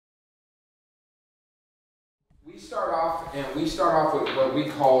We start off with what we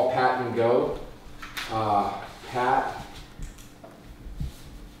call pat and go. Pat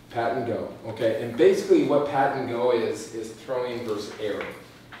and go, okay? And basically what pat and go is throwing versus air.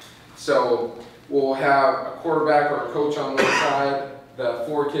 So we'll have a quarterback or a coach on one side, the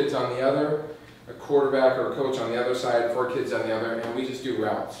 4 kids on the other, a quarterback or a coach on the other side, 4 kids on the other, and we just do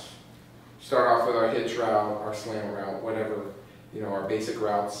routes. Start off with our hitch route, our slam route, whatever, you know, our basic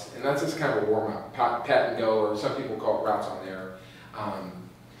routes. And that's just kind of a warm-up, pat and go, or some people call it routes on air.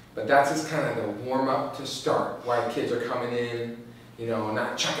 But that's just kind of the warm-up to start, while kids are coming in, you know,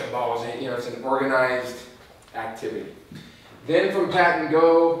 not chucking balls in, you know, it's an organized activity. Then from pat and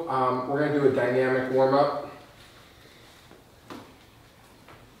go, we're going to do a dynamic warm-up.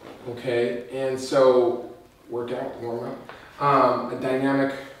 Okay, and so workout, warm-up, a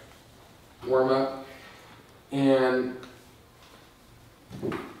dynamic warm-up, and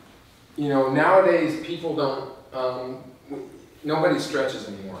you know, nowadays people don't, nobody stretches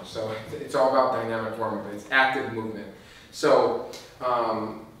anymore, so it's all about dynamic warm-up. It's active movement. So,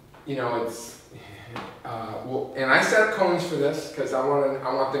 you know, it's, well, and I set up cones for this because I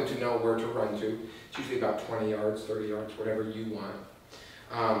want them to know where to run to. It's usually about 20 yards, 30 yards, whatever you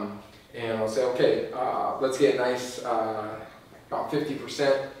want. And I'll say, okay, let's get a nice, about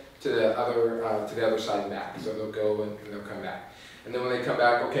 50% to the other side and back. So they'll go and they'll come back. And then when they come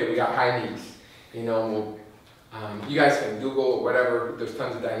back, okay, we got high knees. You know, we'll, you guys can Google whatever. There's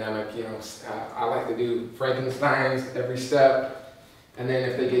tons of dynamic. You know, I like to do Frankenstein's every step, and then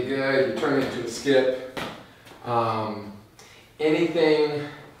if they get good, you turn it into a skip. Anything,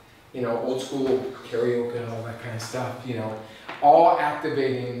 you know, old school karaoke, all that kind of stuff. You know, all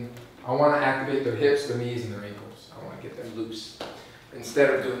activating. I want to activate their hips, their knees, and their ankles. I want to get them loose instead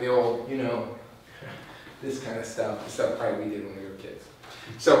of doing the old, you know, this kind of stuff. The stuff probably we did when we were kids.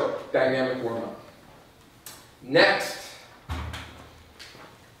 So dynamic warm up. Next,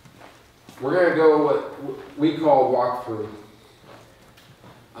 we're going to go what we call walkthrough,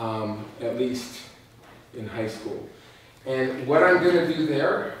 at least in high school. And what I'm going to do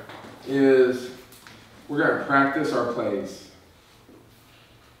there is we're going to practice our plays.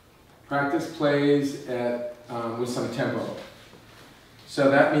 Practice plays at, with some tempo.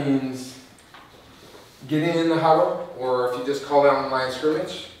 So that means getting in the huddle, or if you just call it on the line of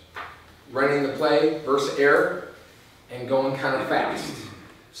scrimmage, running the play versus air, and going kind of fast.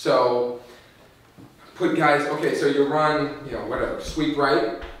 So put guys, okay, so you run, you know, whatever, sweep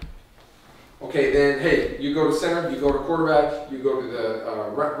right. Okay, then, hey, you go to center, you go to quarterback, you go to the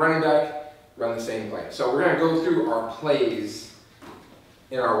running back, run the same play. So we're going to go through our plays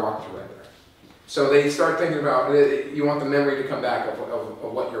in our walkthrough right there. So they start thinking about it. You want the memory to come back of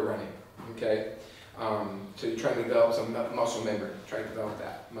what you're running, okay? So you're trying to develop some muscle memory, trying to develop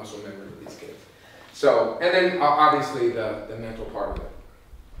that muscle memory with these kids. So, and then obviously the mental part of it.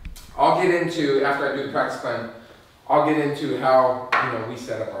 I'll get into, after I do the practice plan, I'll get into how, you know, we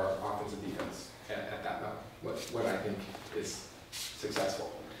set up our offensive defense at that level, what I think is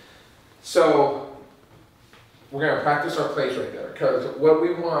successful. So we're going to practice our plays right there, because what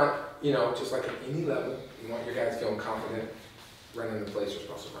we want, you know, just like at any level, you want your guys feeling confident running the plays you're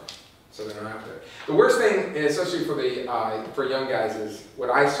supposed to run. So they don't have to. The worst thing, especially for the for young guys, is what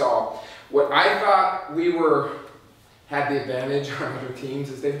I saw. What I thought we had the advantage on other teams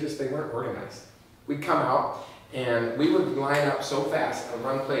is they weren't organized. We'd come out and we would line up so fast and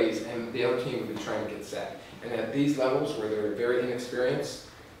run plays, and the other team would be trying to get set. And at these levels where they're very inexperienced,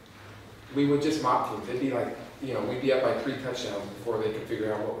 we would just mop teams. It'd be like, you know, we'd be up by 3 touchdowns before they could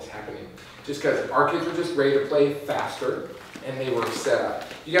figure out what was happening. Just because our kids were just ready to play faster, and they were set up.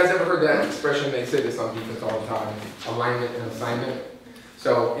 You guys ever heard that expression? They say this on defense all the time, alignment and assignment.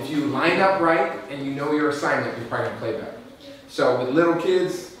 So if you line up right and you know your assignment, you're probably going to play better. So with little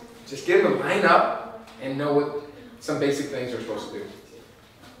kids, just get them to line up and know what some basic things they're supposed to do.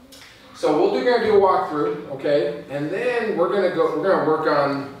 So we're going to do a walkthrough, okay? And then we're going to work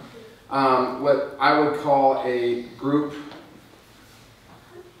on what I would call a group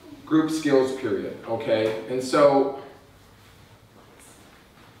skills period, okay? And so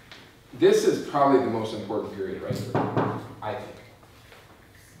this is probably the most important period right here, I think.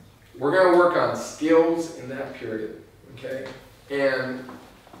 We're going to work on skills in that period, okay? And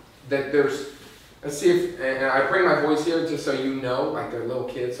that there's, let's see if, and I bring my voice here just so you know, like they're little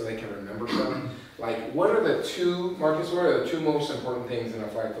kids so they can remember something. Like, what are the two, Marcus, what are the 2 most important things in a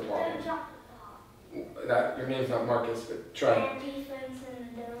flag football game? That, your name's not Marcus, but try. Defense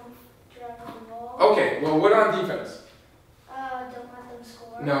and don't drop the ball. Okay, well, what on defense? Don't let them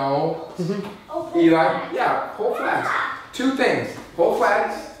score. No. Oh, Eli? flags. Yeah, hold flags. 2 things. Hold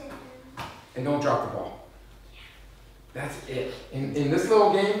flags and don't drop the ball. That's it. In this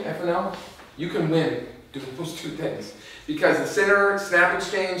little game, FNL, you can win doing those two things. Because the center, snap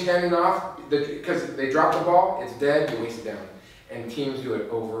exchange, handing off, because they drop the ball, it's dead, you waste it down. And teams do it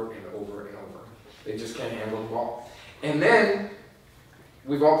over and over and over. They just can't handle the ball. And then,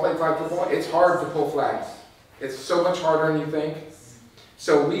 we've all played flag football, it's hard to pull flags. It's so much harder than you think.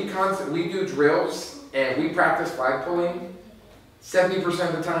 So we do drills and we practice flag pulling 70%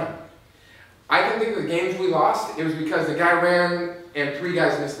 of the time. I can think of the games we lost, it was because the guy ran and 3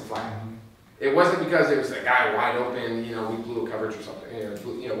 guys missed the flag. It wasn't because it was a guy wide open, you know, we blew a coverage or something,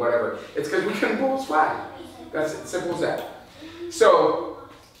 you know, whatever. It's because we couldn't pull his flag. That's as simple as that. So,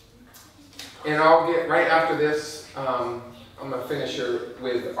 and I'll get right after this, I'm going to finish here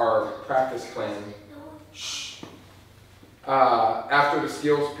with our practice plan. Shh. After the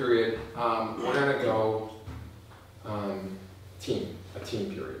skills period, we're going to go a team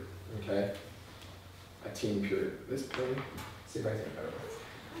period, okay? A team period. This period, see if I can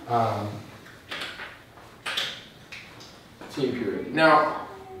better. Team period. Now,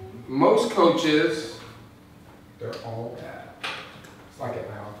 most coaches, they're all bad. It's like at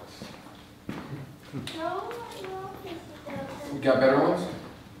my office. We got better ones?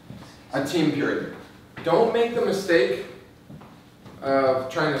 A team period. Don't make the mistake of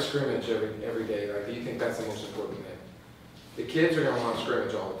trying to scrimmage every day. Like, do you think that's the most important thing? The kids are going to want to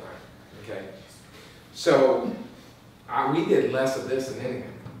scrimmage all the time. Okay? So, we did less of this than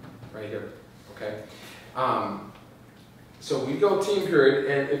anything. Right here. Okay? So we go team period,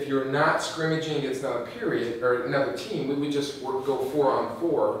 and if you're not scrimmaging against another period, or another team, we would just go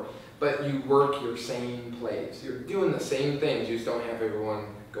 4-on-4, but you work your same plays. You're doing the same things, you just don't have everyone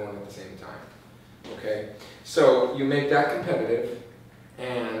going at the same time. Okay? So you make that competitive,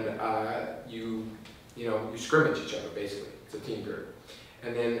 and you scrimmage each other, basically. It's a team period.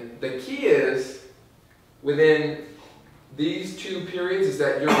 And then the key is, within these 2 periods, is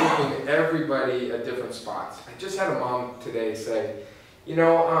that you're looking at everybody at different spots. I just had a mom today say, you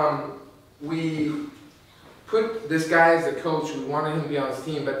know, we put this guy as the coach, we wanted him to be on his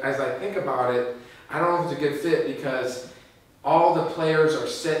team, but as I think about it, I don't know if it's a good fit because all the players are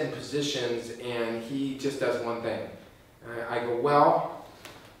set in positions and he just does one thing. And I go, well,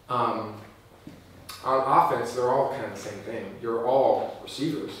 on offense, they're all kind of the same thing. You're all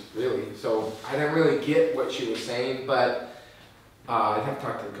receivers, really. So I didn't really get what she was saying, but I'd have to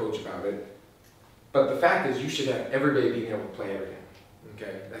talk to the coach about it. But the fact is, you should have everybody being able to play everything.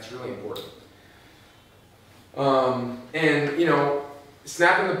 Okay, that's really important. And you know,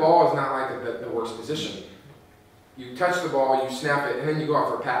 snapping the ball is not like the worst position. You touch the ball, you snap it, and then you go out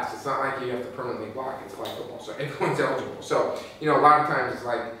for a pass. It's not like you have to permanently block. It's flag football, so everyone's eligible. So you know, a lot of times it's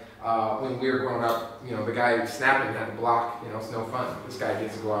like, when we were growing up, you know, the guy snapping had to block, you know, it's no fun. This guy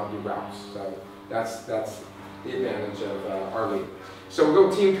gets to go out and do routes. So that's the advantage of our league. So we'll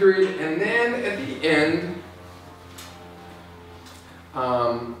go team period, and then at the end,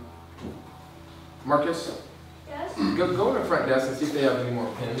 Marcus, Yes? go to the front desk and see if they have any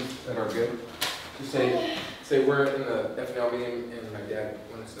more pins that are good. Just say we're in the FNL meeting, and my dad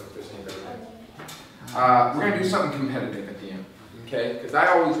wants to know if there's any better pins. We're going to do something competitive at the end. Okay, because I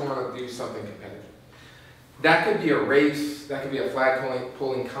always want to do something competitive. That could be a race, that could be a flag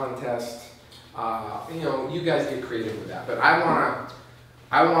pulling contest. You know, you guys get creative with that. But I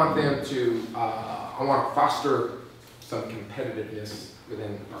want them to, I want to foster some competitiveness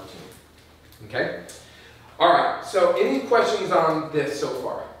within our team. Okay? All right, so any questions on this so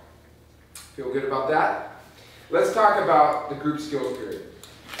far? Feel good about that? Let's talk about the group skills period.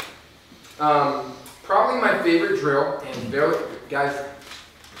 Probably my favorite drill, and guys,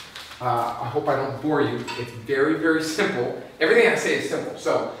 I hope I don't bore you. It's very, very simple. Everything I say is simple.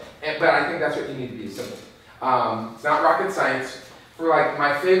 So, but I think that's what you need to be, simple. It's not rocket science. For like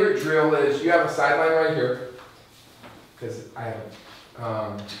my favorite drill is you have a sideline right here, because I have.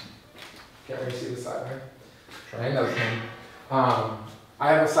 Can't really see the sideline. Try another thing. I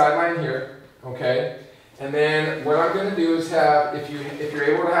have a sideline here, okay, and then what I'm going to do is have, if you're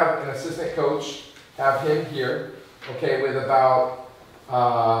able to have an assistant coach, have him here, okay, with about,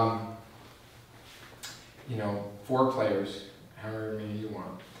 you know, 4 players, however many you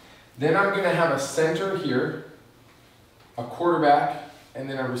want. Then I'm going to have a center here, a quarterback, and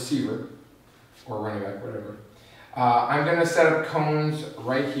then a receiver, or running back, whatever. I'm going to set up cones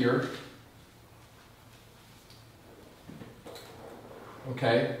right here.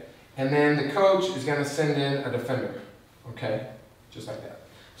 Okay, and then the coach is going to send in a defender. Okay, just like that.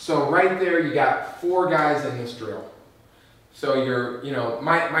 So right there, you got 4 guys in this drill. So you're, you know,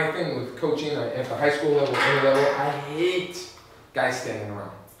 my thing with coaching at the high school level, any level, I hate guys standing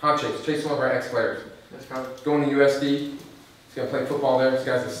around. Chase one of our ex-players. going to USD. He's going to play football there. This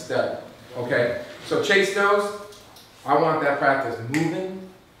guy's a stud. Okay, so Chase knows I want that practice moving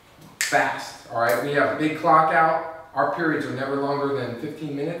fast. All right, we have a big clock out. Our periods are never longer than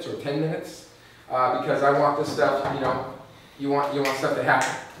 15 minutes or 10 minutes because I want this stuff, you know, you want stuff to happen.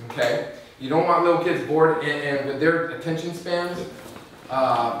 Okay, you don't want little kids bored and with their attention spans,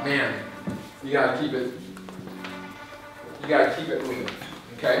 man, you gotta keep it moving.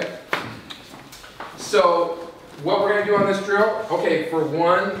 Okay, so what we're gonna do on this drill? Okay, for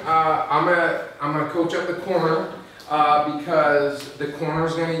one, I'm gonna coach up the corner because the corner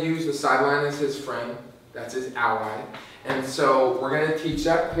is gonna use the sideline as his friend. That's his ally, and so we're gonna teach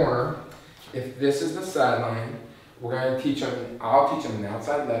that corner. If this is the sideline, we're gonna teach him. I'll teach him an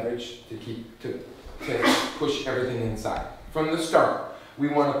outside leverage to push everything inside from the start. We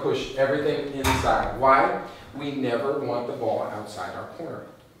want to push everything inside. Why? We never want the ball outside our corner.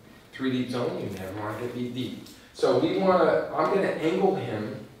 3 deep zone, you never want to get deep. So we want to, I'm going to angle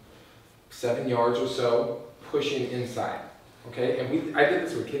him 7 yards or so, pushing inside. Okay, and I did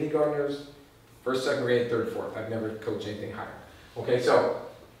this with kindergartners, 1st, 2nd grade, 3rd, 4th. I've never coached anything higher. Okay, so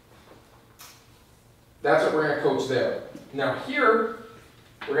that's what we're going to coach there. Now here,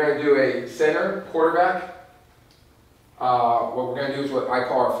 we're going to do a center quarterback. What we're going to do is what I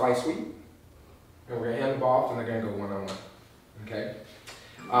call our fly sweep. And we're going to hand the ball off and they're going to go one-on-one. Okay?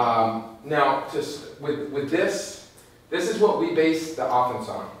 Now, just with this is what we base the offense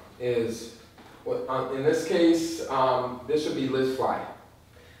on. Is in this case, this would be Liz fly.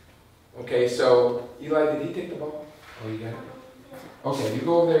 Okay, so Eli, did he take the ball? Oh, you got it? Okay, you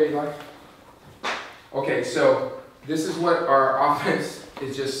go over there, Eli. Okay, so this is what our offense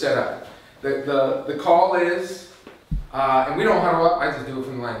is just set up. The call is, and we don't huddle up, I just do it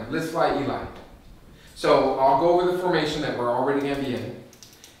from the line. Let's fly Eli. So I'll go over the formation that we're already going to be in,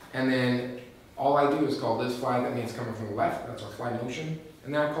 and then all I do is call this fly. That means coming from the left. That's our fly motion,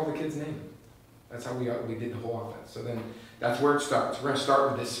 and then I call the kid's name. That's how we did the whole offense. So then that's where it starts. We're going to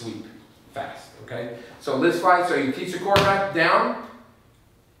start with this sweep fast. Okay. So let's fly. So you teach the quarterback down,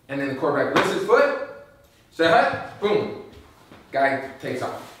 and then the quarterback lifts his foot. Set, boom. Guy takes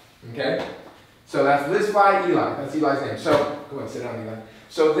off. Okay? So that's Liz Fly Eli. That's Eli's name. So go ahead, sit down, Eli.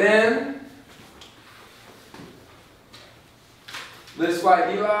 So then Liz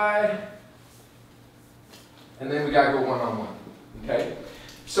Fly Eli. And then we gotta go one-on-one. Okay?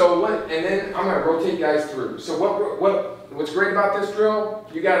 So and then I'm gonna rotate guys through. So what's great about this drill,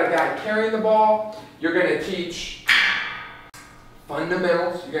 you got a guy carrying the ball, you're gonna teach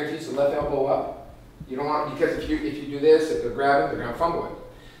fundamentals, you're gonna teach the left elbow up. You don't want, because if you do this, if they're grabbing, they're going to fumble it.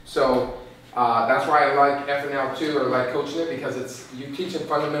 So that's why I like FNL too, or like coaching it, because you teach them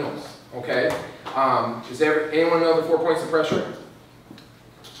fundamentals. Okay. Does anyone know the 4 points of pressure?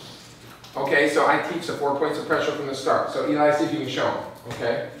 Okay, so I teach the 4 points of pressure from the start. So Eli, see if you can show them.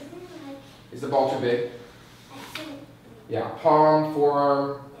 Okay. Is the ball too big? Yeah. Palm,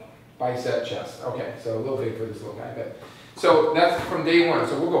 forearm, bicep, chest. Okay. So a little big for this little guy, but. So that's from day one.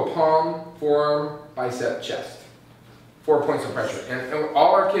 So we'll go palm, forearm, bicep, chest. 4 points of pressure. And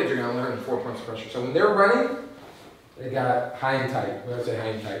all our kids are going to learn 4 points of pressure. So when they're running, they got high and tight. When I say high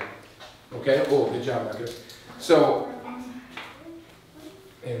and tight. Okay? Oh, good job, Marcus. So,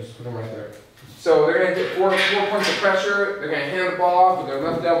 just put them right there. So they're going to get 4 points of pressure. They're going to hand the ball off with their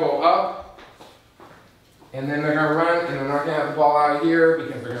left elbow up. And then they're going to run, and they're not going to have the ball out of here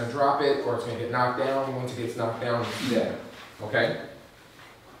because they're going to drop it, or it's going to get knocked down. Once it gets knocked down, it's dead. Okay?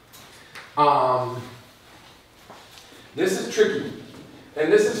 This is tricky.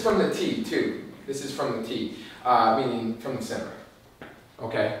 And this is from the tee, too. This is from the tee, meaning from the center.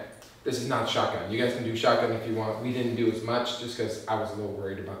 Okay? This is not shotgun. You guys can do shotgun if you want. We didn't do as much just because I was a little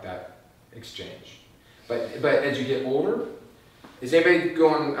worried about that exchange. But as you get older, is anybody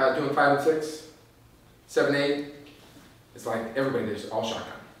going doing 5 and 6? 7, 8, it's like everybody does all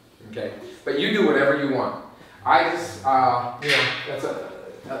shotgun, okay? But you do whatever you want. I just,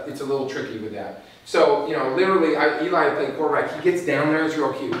 it's a little tricky with that. So, literally, Eli played quarterback. He gets down there. It's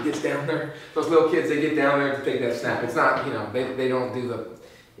real cute. He gets down there. Those little kids, they get down there to take that snap. It's not, they don't do the,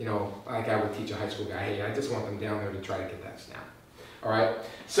 like I would teach a high school guy. Hey, I just want them down there to try to get that snap. All right?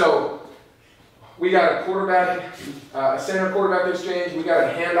 So, we got a quarterback, a center quarterback exchange. We got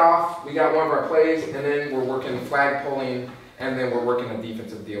a handoff. We got one of our plays, and then we're working flag pulling, and then we're working a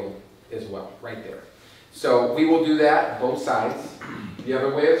defensive deal as well, right there. So we will do that both sides, the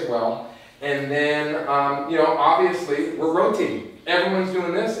other way as well. And then, obviously, we're rotating. Everyone's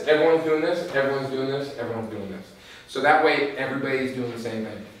doing this, everyone's doing this, everyone's doing this, everyone's doing this. So that way, everybody's doing the same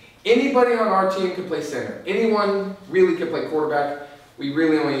thing. Anybody on our team can play center. Anyone really can play quarterback. We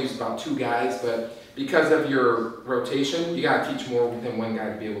really only use about 2 guys, but because of your rotation, you gotta teach more than one guy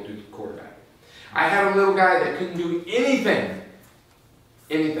to be able to do the quarterback. I had a little guy that couldn't do anything.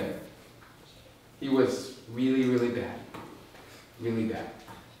 Anything. He was really, really bad. Really bad.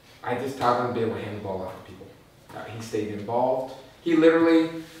 I just taught him to be able to hand the ball off to people. He stayed involved. He literally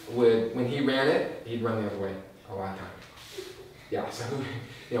would, when he ran it, he'd run the other way a lot of times. Yeah, so,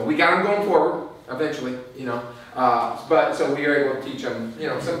 we got him going forward eventually, but so we were able to teach him,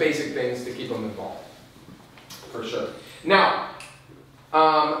 some basic things to keep him involved, for sure. Now,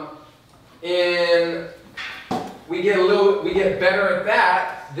 we get better at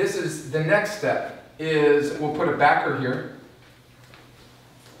that. This is the next step, is we'll put a backer here.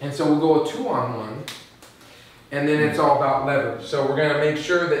 And so we'll go a 2-on-1, and then it's all about leverage. So we're gonna make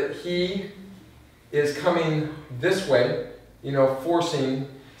sure that he is coming this way, forcing,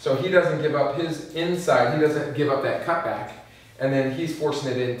 so he doesn't give up his inside, he doesn't give up that cutback, and then he's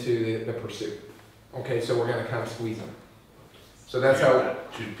forcing it into the pursuit. Okay, so we're gonna kind of squeeze him. So that's how.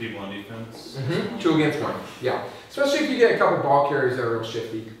 2 people on defense. 2 against 1, yeah. Especially if you get a couple ball carriers that are real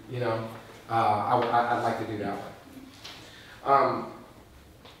shifty, I'd like to do that one.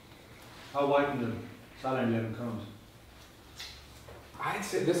 How wide can the sideline do you have in cones? I'd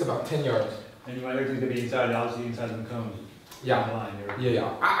say this about 10 yards. And you want everything's gonna be inside, obviously inside of the cones. Yeah. The line there. Yeah.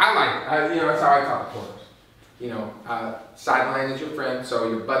 I like it. That's how I taught the corners. Sideline is your friend, so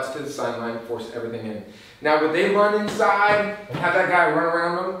your butt's to the sideline, force everything in. Now, would they run inside and have that guy run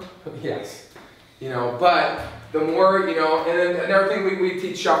around them? Yes. But the more, and then another thing we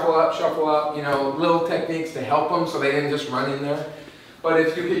teach shuffle up, little techniques to help them so they didn't just run in there. But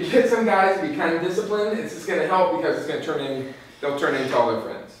if you could get some guys to be kind of disciplined, it's just going to help because it's going to they'll turn into all their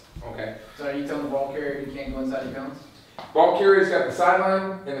friends. Okay? So are you telling the ball carrier he can't go inside the cones? Ball carrier's got the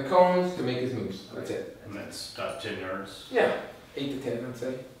sideline and the cones to make his moves. That's it. And that's about 10 yards. Yeah, 8 to 10, I'd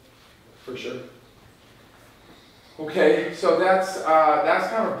say, for sure. Okay, so that's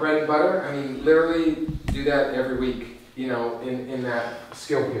kind of bread and butter. I mean, literally do that every week, in that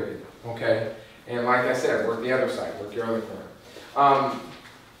skill period. Okay, and like I said, work the other side, work your other corner.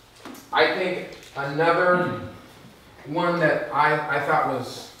 I think another one that I thought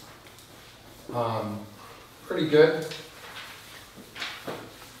was pretty good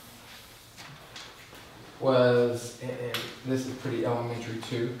was, and this is pretty elementary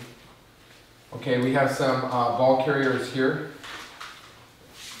too. Okay, we have some ball carriers here,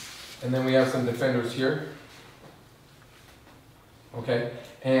 and then we have some defenders here. Okay,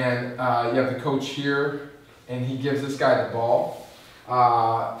 and you have the coach here, and he gives this guy the ball.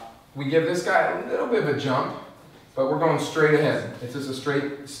 We give this guy a little bit of a jump, but we're going straight ahead. It's just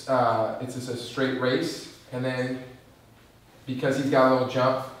a straight race, and then because he's got a little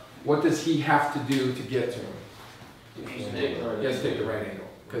jump, what does he have to do to get to him? He has to take the right angle,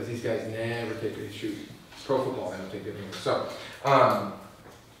 because these guys never take a shoot. Pro football, they don't take good angles.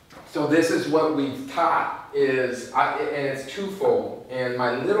 So this is what we've taught is, and it's twofold. And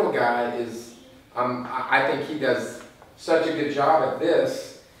my little guy is, I think he does such a good job at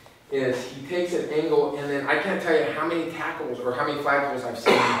this, is he takes an angle, and then I can't tell you how many tackles or how many flagpoles I've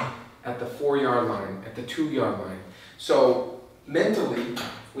seen at the 4-yard line, at the 2-yard line. So mentally,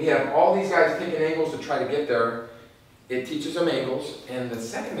 we have all these guys taking angles to try to get there. It teaches them angles, and the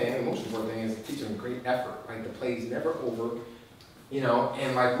second thing, the most important thing, is it teaches them great effort. Like, the play's never over,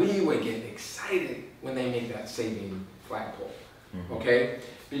 and like we would get excited when they make that saving flagpole, okay?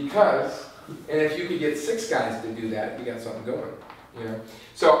 Because, and if you could get 6 guys to do that, you got something going,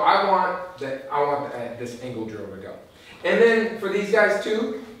 So I want this angle drill to go. And then for these guys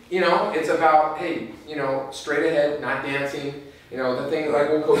too, it's about, hey, straight ahead, not dancing. The thing like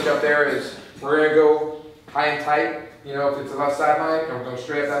we'll coach up there is we're gonna go high and tight. If it's the left sideline, I'm going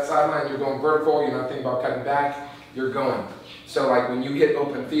straight up that sideline, you're going vertical, you're not thinking about cutting back, you're going. So like when you hit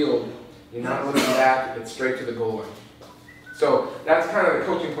open field, you're not looking back, it's straight to the goal line. So that's kind of the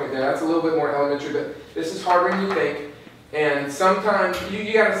coaching point there. That's a little bit more elementary, but this is harder than you think. And sometimes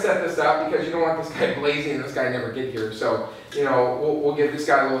you got to set this up because you don't want this guy blazing and this guy never get here. So, we'll give this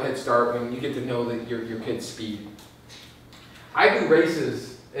guy a little head start when you get to know that your kid's speed. I do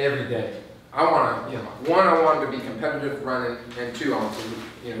races every day. I want to, one, I want to be competitive running, and 2, I want to,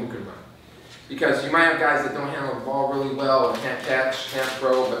 who can run. Because you might have guys that don't handle the ball really well, or can't catch, can't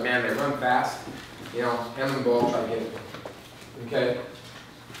throw, but man, they run fast. Hand them the ball, try to get it. Okay?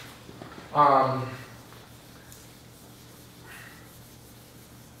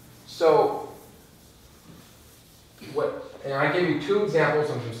 So, and I gave you 2 examples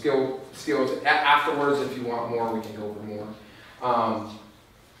of some skills. Afterwards, if you want more, we can go over more.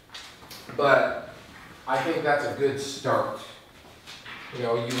 But I think that's a good start. You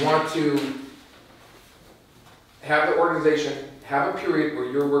want to have the organization, have a period where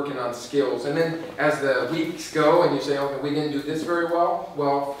you're working on skills, and then as the weeks go and you say, okay, we didn't do this very well,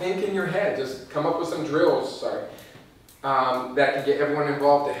 well, think in your head, just come up with some drills, that can get everyone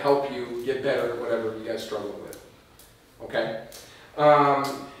involved to help you get better at whatever you guys struggle with, okay?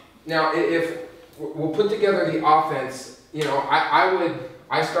 Now, if we'll put together the offense, you know,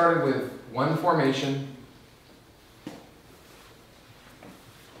 I started with one formation.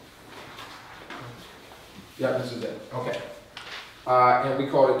 Yeah, this is it. Okay. And we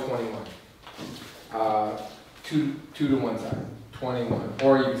called it 21. Two to one side. 21.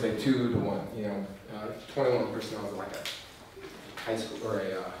 Or you can say 2 to 1. You know, 21 personnel is like a high school or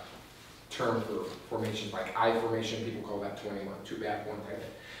a term for formation, like I formation. People call that 21. 2 back, 1 tight end.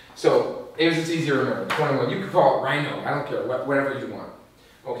 So it was just easier to remember. 21. You could call it Rhino. I don't care. Whatever you want.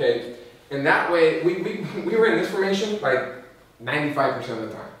 Okay. And that way, we were in this formation like 95% of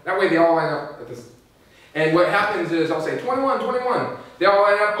the time. That way, they all line up at this. And what happens is I'll say 21, 21. They all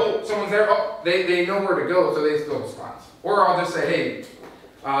line up. Oh, someone's there. Oh, they know where to go, so they just go to spots. Or I'll just say, hey,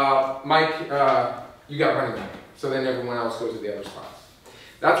 Mike, you got running back. So then everyone else goes to the other spots.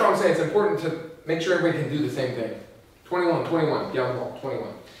 That's what I'm saying. It's important to make sure everybody can do the same thing. 21, 21. Get on the ball.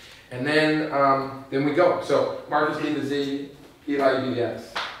 21. And then we go. So Marcus be the Z, Eli you be the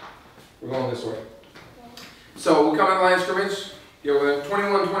X. We're going this way. So we come in the line of scrimmage. Go with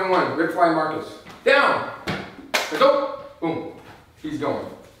 21, 21. Rip fly Marcus. Down. Let's go. Boom. He's going.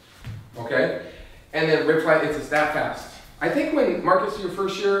 Okay? And then rip fly, it's that fast. I think when Marcus, your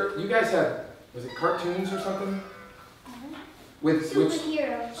first year, you guys had, was it cartoons or something? With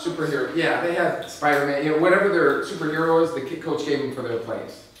Superhero. Superhero. Yeah, they had Spider-Man, you know, whatever their superhero is, the coach gave them for their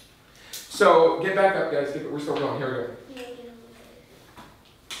plays. So get back up, guys. We're still going. Here we go.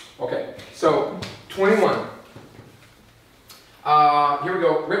 Okay, so 21. Here we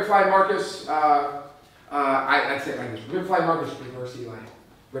go. Rip fly Marcus. I'd say it like this. Rip fly Marcus, reverse Eli.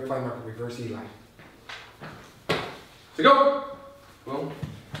 Rip fly Marcus, reverse Eli. So go. Boom.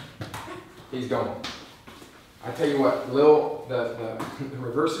 He's going. I tell you what, the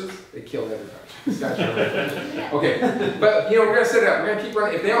reverses, they kill everybody. This guy's okay, but you know we're gonna set it up. We're gonna keep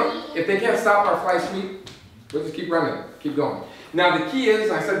running. If they can't stop our fly sweep, we'll just keep running, keep going. Now the key is,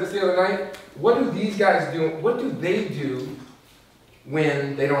 and I said this the other night, what do these guys do? What do they do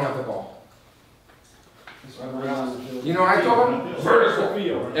when they don't have the ball? You know, I told them vertical.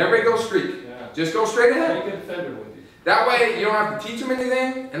 Everybody go streak. Just go straight ahead. Take a defender with you. That way you don't have to teach them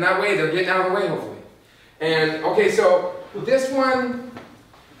anything, and that way they're getting out of the way hopefully. And okay, so this one,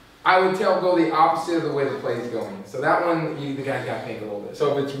 I would tell go the opposite of the way the play is going. So that one, the guy got to think a little bit.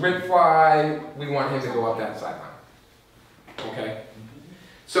 So if it's rip fly, we want him to go up that sideline. Okay.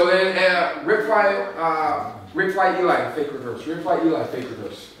 So then rip fly Eli, fake reverse. Rip fly Eli, fake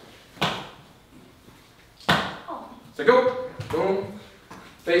reverse. So go, boom,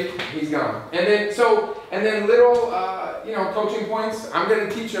 fake, he's gone. And then little, you know, coaching points. I'm going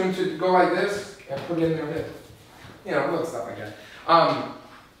to teach him to go like this and put it in their head. You know, little stuff like that.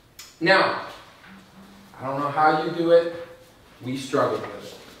 Now, I don't know how you do it. We struggle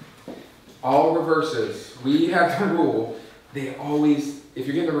with it. All reverses, we have the rule. They always, if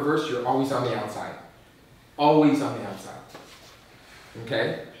you're getting the reverse, you're always on the outside. Always on the outside.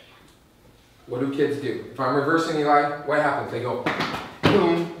 Okay? What do kids do? If I'm reversing Eli, what happens? They go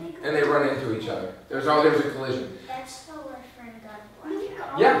boom, and they run into each other. There's a collision. That's how our friend got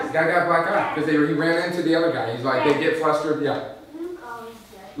black eye. Yeah, this guy got black eye because he ran into the other guy. He's like, they get flustered. Yeah. Luke always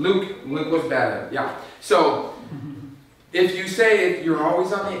does. Luke was bad at it. Yeah. So if you say if you're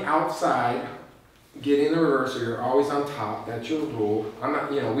always on the outside, getting the reverse, or you're always on top, that's your rule. I'm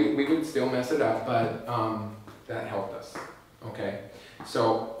not, you know, we could still mess it up, but that helped us. Okay.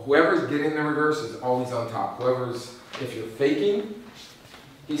 So whoever's getting the reverse is always on top. If you're faking,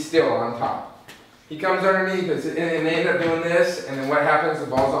 he's still on top. He comes underneath, and they end up doing this, and then what happens? The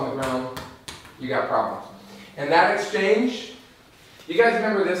ball's on the ground. You got problems. And that exchange, you guys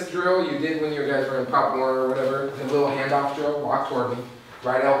remember this drill you did when you guys were in Pop Warner or whatever? The little handoff drill? Walk toward me.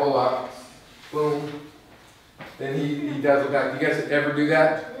 Right elbow up. Boom. Then he does it back. You guys ever do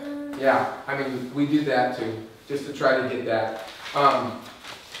that? Yeah. I mean, we do that too, just to try to get that.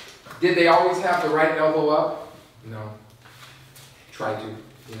 Did they always have the right elbow up? No. Try to,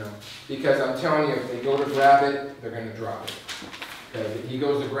 you know. Because I'm telling you, if they go to grab it, they're going to drop it. Okay? He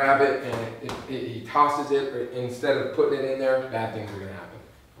goes to grab it and he tosses it, or instead of putting it in there, bad things are going to happen.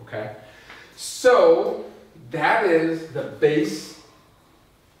 Okay? So, that is the base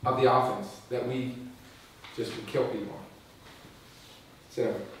of the offense that we just would kill people on.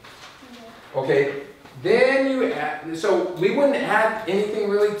 So, okay. Then you add, so we wouldn't add anything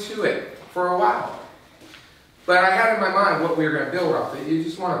really to it for a while. But I had in my mind what we were going to build off it. You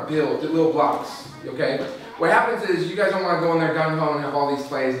just want to build the little blocks, okay? What happens is you guys don't want to go in there gun ho and have all these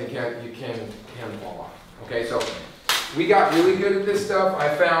plays and you can hand the ball off. Okay, so we got really good at this stuff.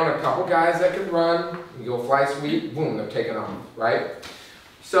 I found a couple guys that could run. You go fly sweep, boom, they're taking off, right?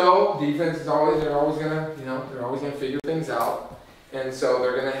 So defense is always, they're always gonna figure things out. And so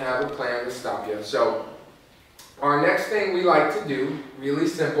they're gonna have a plan to stop you. So our next thing we like to do, really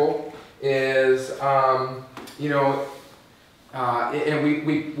simple, is, and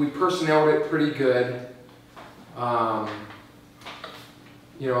we personneled it pretty good. Like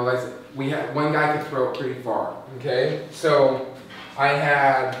we had one guy could throw it pretty far. Okay, so I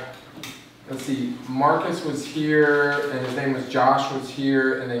had, let's see, Marcus was here, and his name was Josh was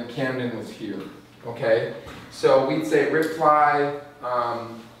here, and then Camden was here. Okay, so we'd say rip fly,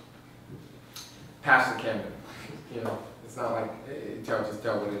 pass the Camden. It's not like just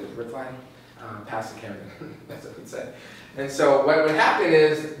tell what it is. Rip fly, pass the Camden. That's what we'd say. And so what would happen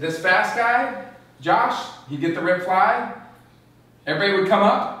is this fast guy, Josh, he'd get the rip fly. Everybody would come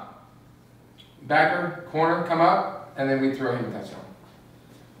up, backer, corner, come up, and then we'd throw him a touchdown.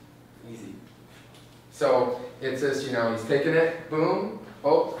 Easy. So it's this, he's taking it, boom,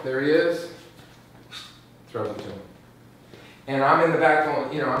 oh, there he is, throws it to him. And I'm in the back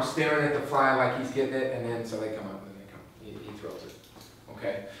going, I'm staring at the fly like he's getting it, and then so they come up and he throws it.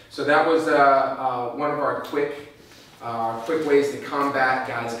 Okay, so that was one of our quick ways to combat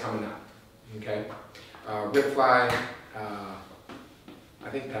guys coming up. Okay, rip fly. I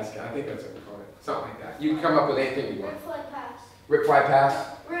think pass. I think that's what we call it. Something like that. You can come up with anything you want. Rip fly pass. Rip fly pass.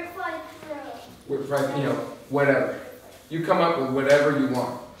 Rip fly throw. Rip fly, whatever. You come up with whatever you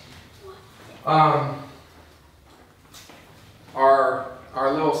want. Our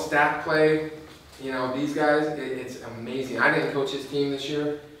little stack play, these guys, it's amazing. I didn't coach his team this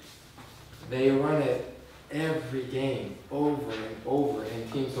year. They run it every game, over and over,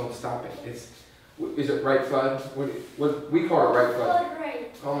 and teams don't stop it. Is it right flood? What we call it right flood. Flood right.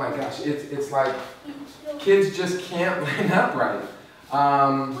 Oh my gosh, it's like kids just can't line up right.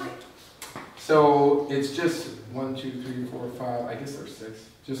 So it's just 1, 2, 3, 4, 5. I guess there's 6,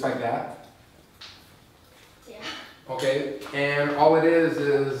 just like that. Yeah. Okay, and all it is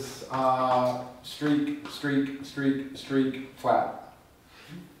streak, streak, streak, streak, flat.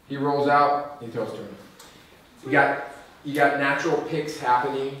 He rolls out, he throws to him. You got natural picks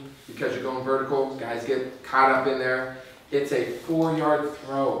happening because you're going vertical. Guys get caught up in there. It's a 4-yard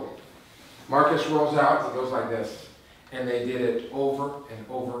throw. Marcus rolls out, he goes like this. And they did it over and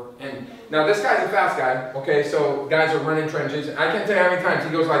over. And now this guy's a fast guy, okay, so guys are running trenches. I can't tell you how many times he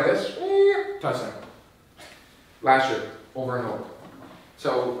goes like this, touchdown. Last year, over and over.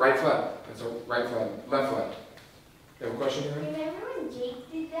 So right flood, that's a right flood, left flood. You have a question here? Remember when Jake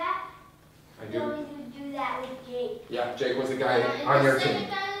did that? I We do. always would do that with Jake. Yeah, Jake was the guy on your team. The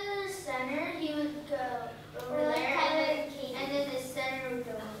guy in the center, he would go over there, and then the center would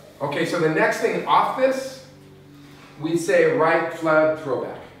go over there. Okay, so the next thing off this, we'd say right flood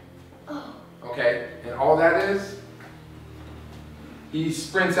throwback. Oh. Okay, and all that is, he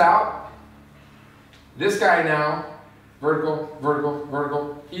sprints out. This guy now, vertical, vertical,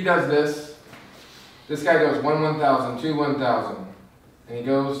 vertical. He does this. This guy goes 1, 1,000, 2, 1,000. And he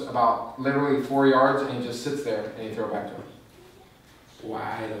goes about literally 4 yards and he just sits there and you throw it back to him.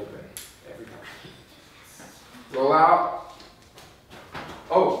 Wide open every time. Roll out.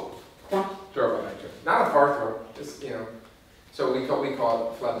 Oh, throw it back to him. Not a far throw, just, So we call it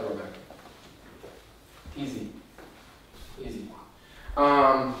flat throw back. Easy. Easy.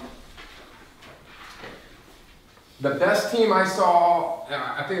 The best team I saw,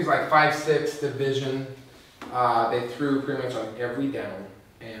 I think it was like 5-6 division. They threw pretty much on every down,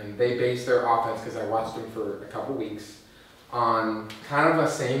 and they based their offense, because I watched them for a couple weeks, on kind of a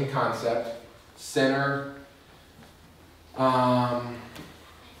same concept. Center, no,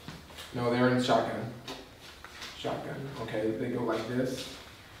 they're in shotgun. Shotgun, okay, they go like this.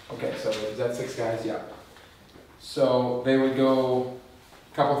 Okay, so is that 6 guys? Yeah. So they would go,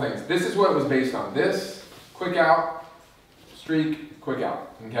 a couple things. This is what it was based on. This, quick out, streak, quick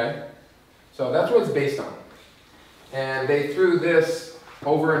out, okay? So that's what it's based on. And they threw this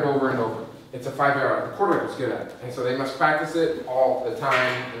over and over and over. It's a 5-yard. The quarterback was good at it. And so they must practice it all the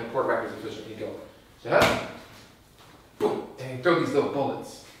time, and the quarterback is efficient. He'd go, yeah, boom, and he'd throw these little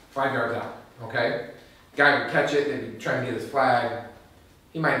bullets 5 yards out, okay? Guy would catch it and be trying to get his flag.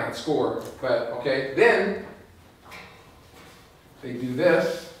 He might not score, but okay. Then they do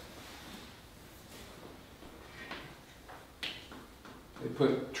this. They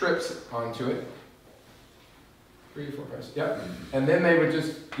put trips onto it. 3, 4, 5, 6, yep. And then they would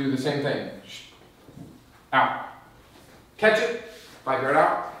just do the same thing. out. Catch it, 5 yard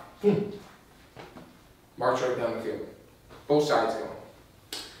out, boom. March right down the field. Both sides going.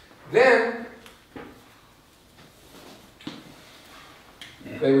 Then,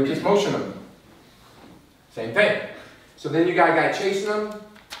 they would just motion them. Same thing. So then you got a guy chasing them,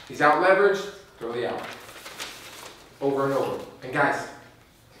 he's out leveraged, throw the out. Over and over. And guys,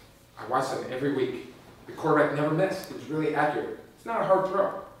 I watch them every week. The quarterback never missed. It was really accurate. It's not a hard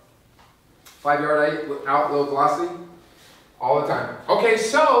throw. 5 yard out, low velocity, all the time. Okay,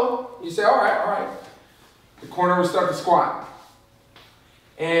 so you say, all right. The corner would start to squat.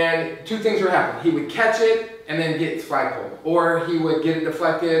 And two things would happen. He would catch it and then get his flag pulled. Or he would get it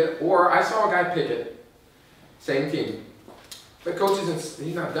deflected. Or I saw a guy pick it. Same team. The coach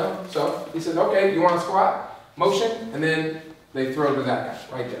he's not dumb. So he says, okay, you want to squat? Motion, and then they throw to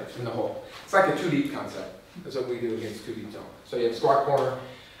that guy right there in the hole. It's like a 2 deep concept. That's what we do against 2 deep zone. So you have squat corner.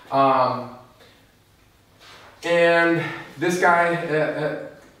 And this guy,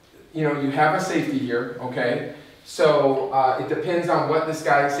 you know, you have a safety here, okay? So it depends on what this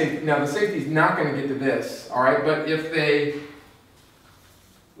guy's safety. Now the safety's not going to get to this, all right? But if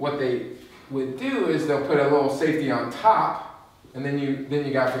what they would do is they'll put a little safety on top, and then you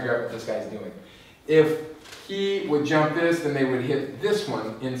got to figure out what this guy's doing. If he would jump this, then they would hit this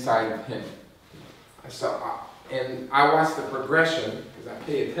one inside of him. And I watched the progression, because I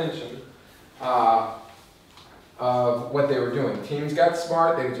pay attention, of what they were doing. Teams got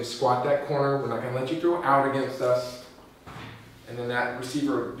smart, they would just squat that corner, we're not going to let you throw out against us. And then that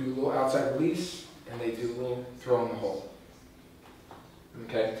receiver would do a little outside release, and they do a little throw in the hole.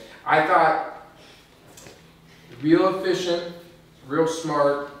 Okay? I thought real efficient, real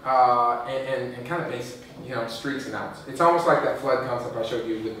smart, and kind of basic, you know, streaks and outs. It's almost like that flood concept I showed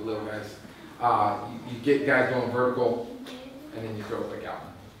you with the little guys. You get guys going vertical, and then you throw it back out.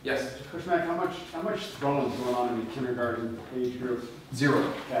 Yes? Coach Mac, how much throwing is going on in the kindergarten age group?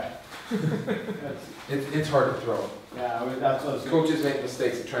 0. Okay. It's hard to throw. Yeah, that's what I was Coaches make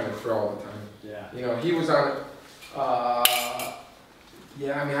mistakes of trying to throw all the time. Yeah. You know, he was on,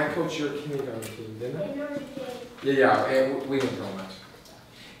 yeah, I mean, I coached your kindergarten team, didn't I? Yeah, and we didn't throw much.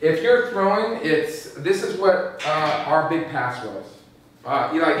 If you're throwing, this is what our big pass was.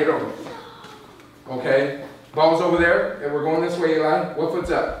 Eli, get over. Okay? Ball's over there, and we're going this way, Eli. What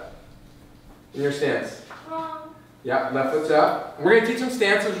foot's up? In your stance. Yeah, left foot's up. We're going to teach them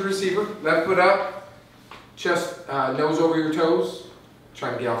stance as a receiver. Left foot up, chest, nose over your toes.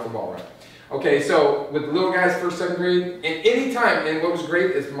 Trying to get off the ball right. Okay, so with the little guys, first, second grade, and any time, and what was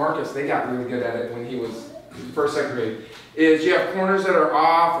great is Marcus, they got really good at it when he was first, second grade, is you have corners that are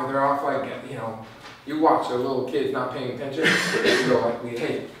off, or they're off like, you know, you watch the little kids not paying attention, you go like,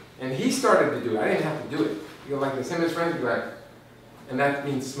 hey. And he started to do it. I didn't have to do it. You go like this, him and his friends would be like, and that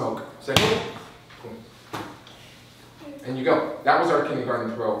means smoke. So, boom. And you go. That was our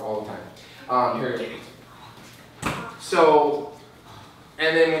kindergarten throw all the time. Here. So,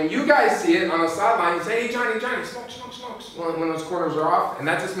 and then when you guys see it on the sideline, you say, hey, Johnny, smoke. When those corners are off, and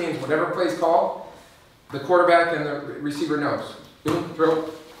that just means whatever play's called, the quarterback and the receiver knows. Boom, throw.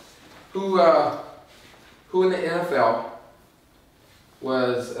 Who in the NFL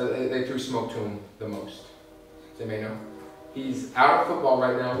was, they threw smoke to him the most? They may know. He's out of football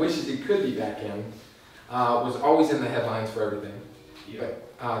right now, wishes he could be back in. Was always in the headlines for everything.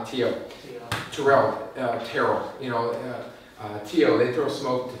 T.O. Terrell, you know, T.O., they throw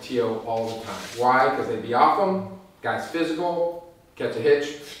smoke to T.O. all the time. Why? Because they'd be off him, guy's physical, catch a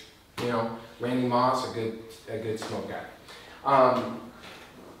hitch, you know, Randy Moss, a good smoke guy.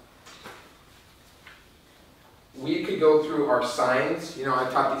 We could go through our signs. You know, I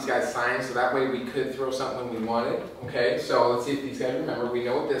taught these guys signs, so that way we could throw something when we wanted. Okay, so let's see if these guys remember. We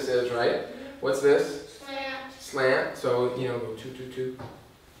know what this is, right? What's this? Slant. Slant. So, you know, go 2, 2, 2.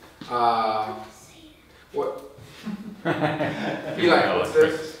 What? Eli, what's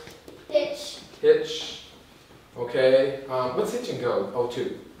this? Hitch. Hitch. Okay. What's hitch and go? Oh,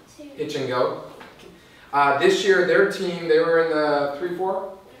 2. Hitch and go. This year, their team, they were in the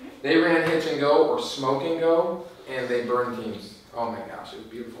 3-4. They ran hitch and go or smoke and go, and they burned teams. Oh my gosh, it was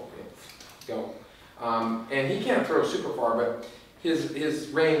beautiful. Go. And he can't throw super far, but his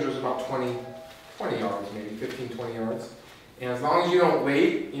range was about 20 yards, maybe 15, 20 yards. And as long as you don't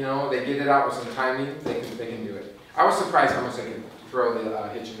wait, you know, they get it out with some timing, they can do it. I was surprised how much they could throw the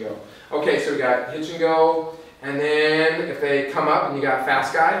hitch and go. Okay, so we got hitch and go, and then if they come up and you got a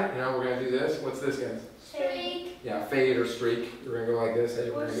fast guy, you know, we're going to do this. What's this, guys? Streak. Yeah, fade or streak. We're going to go like this. Hey,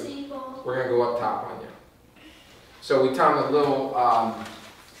 we're going to go up top on you. So we tell them the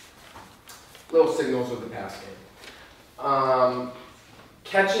little signals of the pass game.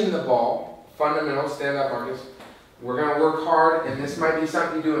 Catching the ball, fundamentals, stand up, Marcus. We're gonna work hard, and this might be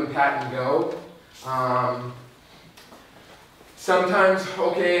something you do in pat and go. Sometimes,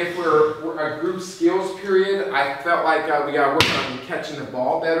 okay, if we're a group skills period, I felt like we gotta work on catching the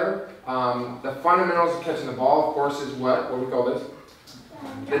ball better. The fundamentals of catching the ball, of course, is what do we call this?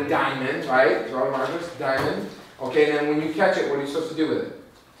 The diamond, right? Throw it, Marcus, diamond. Okay, then when you catch it, what are you supposed to do with it?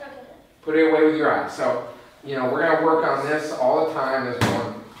 Put it away with your eyes. So, you know, we're gonna work on this all the time as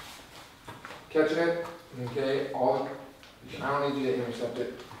one. Catching it, okay, I don't need you to intercept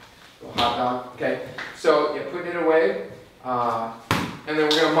it. Little hot dog, okay? So you're putting it away, and then we're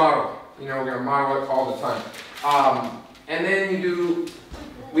gonna model. You know, we're gonna model it all the time. And then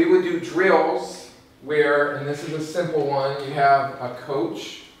we would do drills where, and this is a simple one, you have a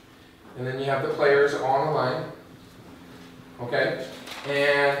coach, and then you have the players on the line, okay?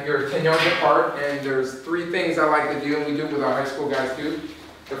 And you're 10 yards apart, and there's 3 things I like to do, and we do it with our high school guys too.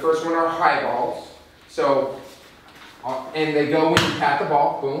 The first one are high balls. So, and they go when you pat the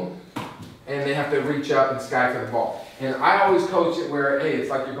ball, boom, and they have to reach up and sky for the ball. And I always coach it where, hey, it's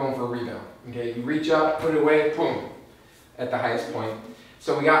like you're going for a rebound. Okay, you reach up, put it away, boom, at the highest point.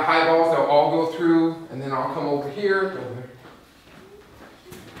 So we got high balls, they'll all go through, and then I'll come over here.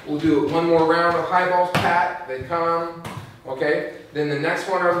 We'll do one more round of high balls, pat, they come, okay? Then the next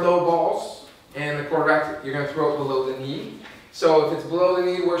one are low balls, and the quarterback, you're gonna throw it below the knee. So if it's below the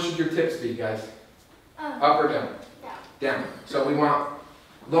knee, where should your tips be, guys? Up or down? Down. So we want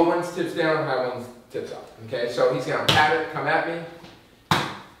low ones tips down, high ones tips up. Okay, so he's gonna pat it, come at me,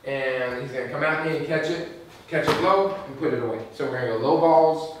 and he's gonna come at me and catch it low, and put it away. So we're gonna go low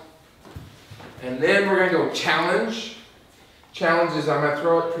balls, and then we're gonna go challenge. Challenge is I'm gonna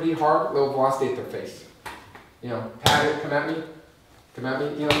throw it pretty hard, low velocity at their face. You know, pat it, come at me,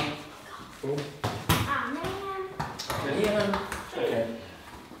 you know, boom. Yeah. Okay.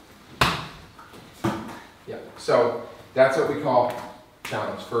 Yeah, so that's what we call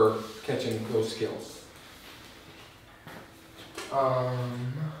challenge for catching those skills.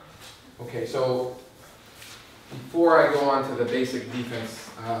 Okay, so before I go on to the basic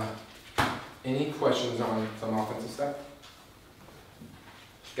defense, any questions on some offensive stuff?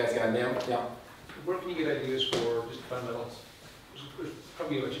 You guys got it down? Yeah. Where can you get ideas for just fundamentals? There's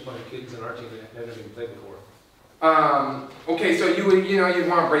probably a bunch of kids in our team that have never even played before. Okay, so you'd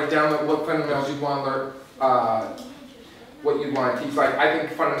want to break down what fundamentals you'd want to learn, what you'd want to teach. Like, I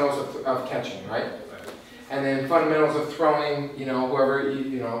think fundamentals of catching, right? And then fundamentals of throwing, you know, whoever,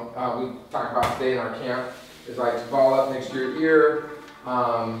 we talk about today in our camp, is like ball up next to your ear,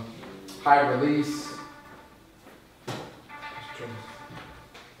 high release.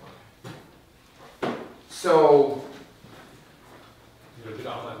 So, Is there a good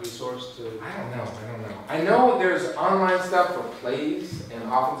online resource to? I don't know. I know there's online stuff for plays and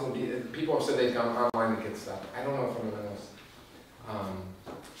offensive. People have said they've gone online to get stuff. I don't know if anyone knows.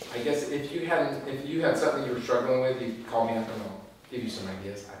 I guess if you had something you were struggling with, you could call me up and I'll give you some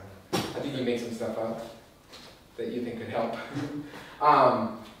ideas. I don't know. I think you make some stuff up that you think could help.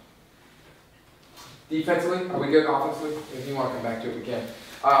 Defensively, are we good? Offensively, if you want to come back to it, we can.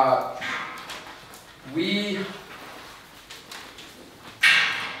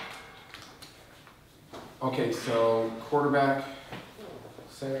 Okay, so quarterback,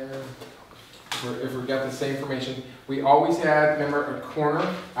 center, if we got the same formation, we always had, remember, a corner,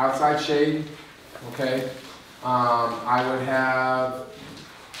 outside shade, okay? I would have,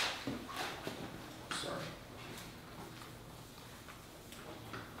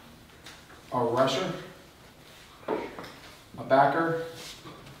 a rusher, a backer,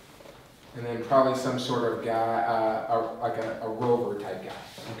 and then probably some sort of guy, like a rover type guy,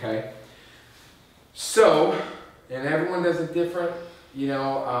 okay? So, and everyone does it different, you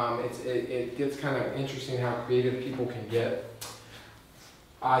know, it gets kind of interesting how creative people can get.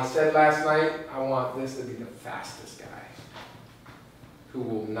 I said last night, I want this to be the fastest guy who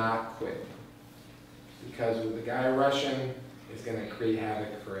will not quit. Because with the guy rushing, it's going to create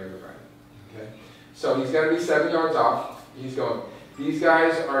havoc for everybody, okay? So he's going to be 7 yards off. He's going, these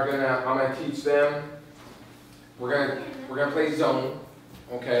guys are going to, I'm going to teach them, we're going to play zone,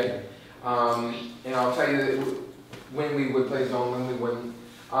 okay? And I'll tell you that when we would play zone, when we wouldn't.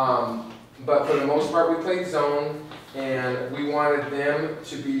 But for the most part, we played zone, and we wanted them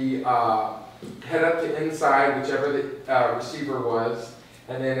to be head up to inside, whichever the receiver was.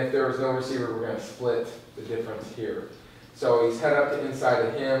 And then if there was no receiver, we're going to split the difference here. So he's head up to inside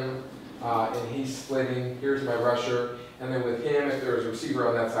of him, and he's splitting. Here's my rusher. And then with him, if there was a receiver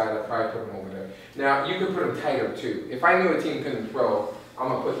on that side, I'd probably put him over there. Now, you could put him tighter, too. If I knew a team couldn't throw, I'm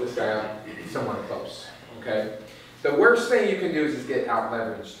going to put this guy up somewhere close, okay? The worst thing you can do is just get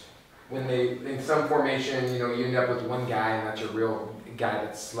out-leveraged, when they, in some formation, you know, you end up with one guy and that's your real guy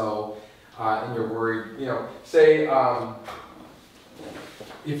that's slow, and you're worried, you know, say,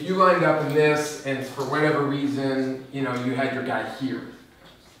 if you lined up in this and for whatever reason, you know, you had your guy here.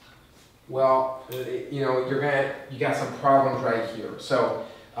 Well, you know, you got some problems right here. So,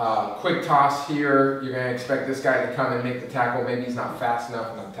 quick toss here, you're gonna expect this guy to come and make the tackle. Maybe he's not fast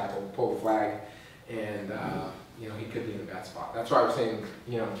enough on the tackle, pull the flag, and you know, he could be in a bad spot. That's why I was saying,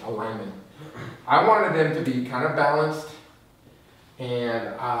 you know, alignment. I wanted them to be kind of balanced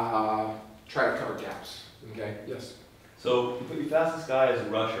and try to cover gaps. Okay, yes? So you put your fastest guy as a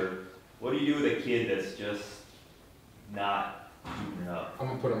rusher. What do you do with a kid that's just not shooting up? I'm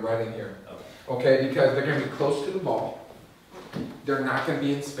gonna put them right in here. Okay. Okay, because they're gonna be close to the ball. They're not gonna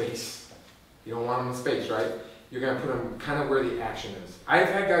be in space. You don't want them in space, right? You're gonna put them kind of where the action is. I've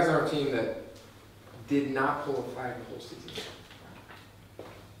had guys on our team that did not pull a flag the whole season.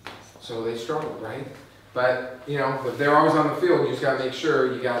 So they struggled, right? But, you know, if they're always on the field, you just gotta make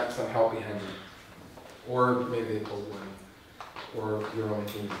sure you got some help behind you. Or maybe they pulled one. Or your own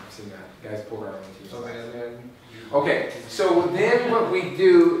team. I've seen that. Guys pulled our own team. Okay, so then what we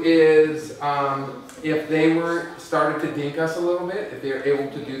do is, if they were started to dink us a little bit, if they're able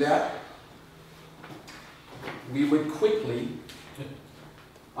to do that, we would quickly,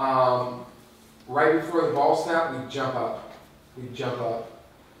 right before the ball snap, we'd jump up. We'd jump up,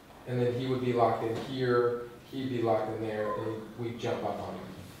 and then he would be locked in here, he'd be locked in there, and we'd jump up on him,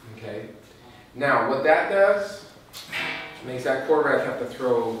 okay? Now, what that does, makes that quarterback have to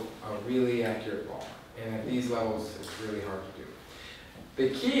throw a really accurate ball. And at these levels, it's really hard to do. The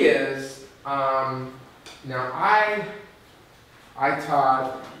key is, now I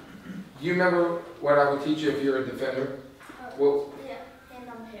taught, do you remember what I would teach you if you're a defender? Well, Yeah, hand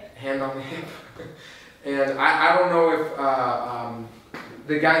on the hip. hand on the hip. And I don't know if,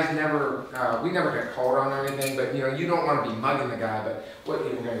 the guys never, we never got called on or anything, but you know, you don't want to be mugging the guy, but what,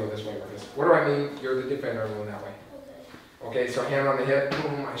 we're gonna go this way, Marcus. What do I mean? You're the defender, going that way. Okay. Okay, so hand on the hip,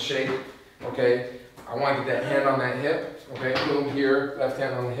 boom, I shake, okay. I want to get that hand on that hip, okay, boom here, left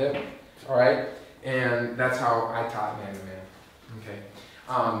hand on the hip, all right? And that's how I taught man-to-man, okay?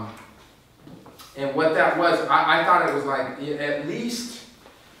 And what that was, I thought it was like, at least,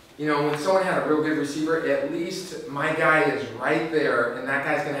 you know, when someone had a real good receiver, at least my guy is right there, and that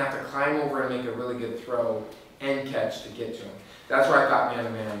guy's going to have to climb over and make a really good throw and catch to get to him. That's why I thought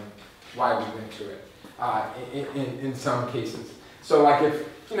man-to-man, why we went to it, in some cases. So like if,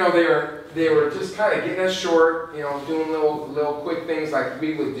 you know, they were just kind of getting us short, you know, doing little quick things like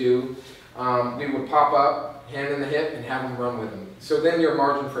we would do. We would pop up, hand in the hip, and have them run with them. So then your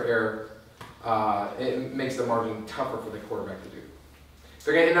margin for error, it makes the margin tougher for the quarterback to do.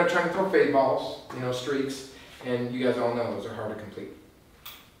 They're going to end up trying to throw fade balls, you know, streaks, and you guys all know those are hard to complete.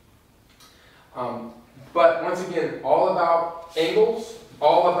 But once again, all about angles,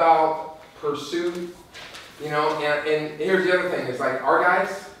 all about pursuit. You know, and here's the other thing, is like our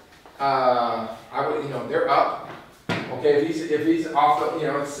guys, you know, they're up. Okay, if he's off, you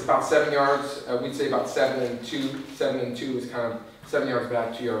know, it's about 7 yards, we'd say about 7 and 2. 7 and 2 is kind of 7 yards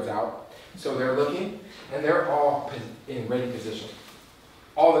back, 2 yards out. So they're looking, and they're all in ready position.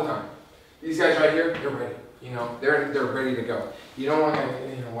 All the time. These guys right here, they're ready. You know, they're ready to go. You don't want to,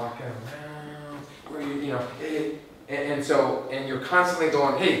 you know, walk around, where you know, and you're constantly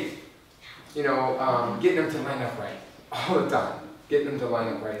going, hey, you know, getting them to line up right all the time. Getting them to line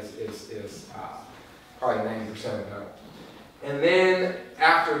up right is probably 90% of the time. And then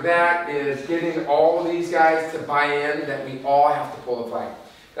after that is getting all of these guys to buy in that we all have to pull the flag.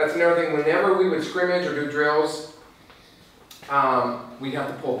 That's another thing. Whenever we would scrimmage or do drills, we'd have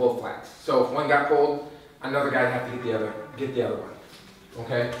to pull both flags. So if one got pulled, another guy would have to get the other one.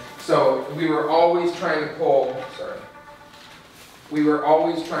 Okay? So we were always trying to pull, we were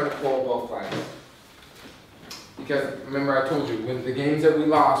always trying to pull both flags. Because remember I told you, when the games that we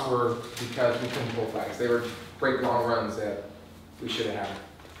lost were because we couldn't pull flags. They were break long runs that we should have had.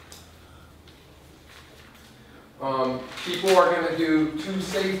 People are going to do 2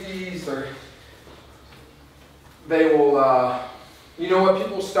 safeties, or they will, you know what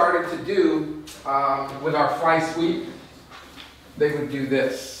people started to do with our fly sweep? They would do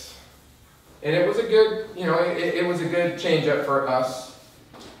this. And it was a good, you know, it was a good change up for us.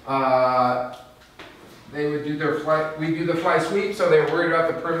 They would do their fly, we do the fly sweep, so they were worried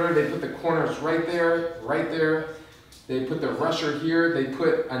about the perimeter. They put the corners right there, right there. They put the rusher here. They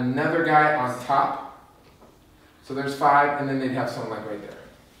put another guy on top. So there's 5, and then they'd have someone like right there.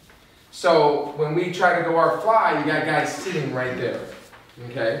 So when we try to go our fly, you got guys sitting right there.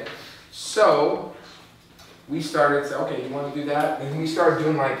 Okay? So we started, say, okay, you want to do that? And we started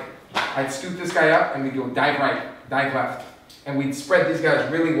doing like I'd scoop this guy up and we'd go dive right, dive left. And we'd spread these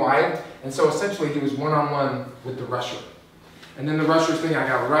guys really wide. And so essentially he was one-on-one with the rusher. And then the rusher's thinking, I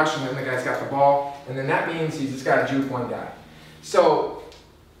got to rush, and then the guy's got the ball. And then that means he's just got to juke one guy. So,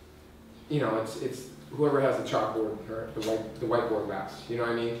 you know, it's whoever has the chalkboard or the whiteboard laughs. You know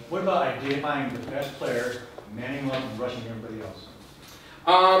what I mean? What about identifying the best player, manning him up and rushing everybody else?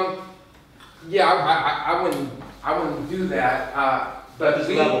 Yeah, I wouldn't do that. But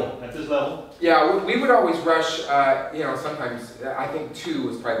At this level? Yeah, we would always rush. You know, sometimes I think 2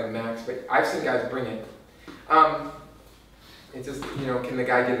 is probably the max, but I've seen guys bring it. It's just, you know, can the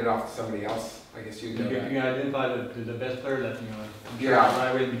guy get it off to somebody else? I guess you know. You can identify the best player that, you know, I'm sure Yeah. it's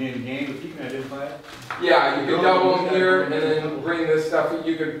right away at the beginning of the game, but you can identify it. Yeah, you could double them here and then bring this stuff.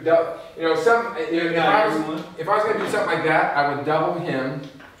 You could, you know, if I was going to do something like that, I would double him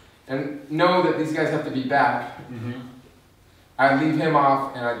and know that these guys have to be back. I'd leave him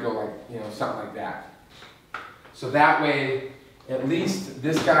off and I'd go like, you know, something like that. So that way, at least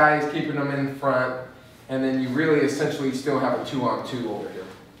this guy is keeping them in front, and then you really essentially still have a 2-on-2 over here.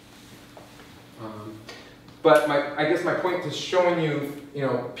 But I guess my point is showing you, you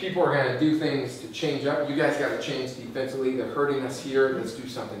know, people are going to do things to change up. You guys got to change defensively. They're hurting us here. Let's do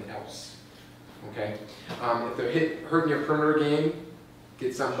something else. Okay? If they're hurting your perimeter game,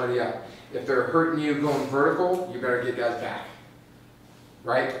 get somebody up. If they're hurting you going vertical, you better get guys back.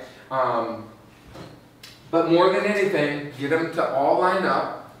 Right? But more than anything, get them to all line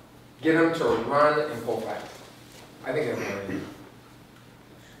up. Get them to run and pull flags. I think that's what I need.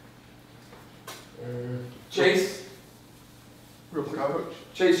 Chase? Real quick, coach.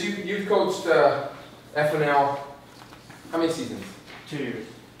 Chase, you've coached FNL how many seasons? 2 years.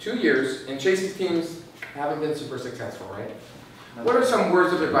 2 years, and Chase's teams haven't been super successful, right? What are some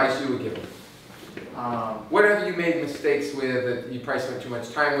words of advice you would give them? What have you made mistakes with that you probably spent too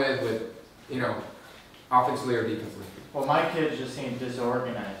much time with, you know, offensively or defensively? Well, my kids just seemed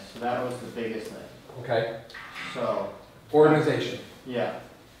disorganized, so that was the biggest thing. Okay. So, Organization. yeah.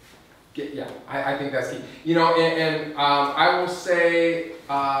 Yeah, I think that's key. You know, and I will say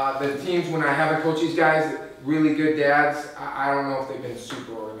the teams, when I haven't coached these guys, really good dads, I don't know if they've been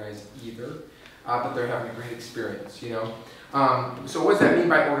super organized either, but they're having a great experience, you know. So what does that mean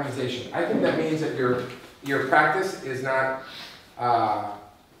by organization? I think that means that your practice is not,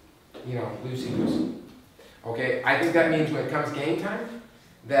 you know, loosey-goosey. Okay, I think that means when it comes game time,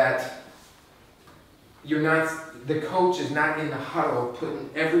 that you're not, the coach is not in the huddle putting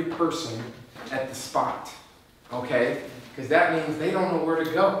every person at the spot, okay? Because that means they don't know where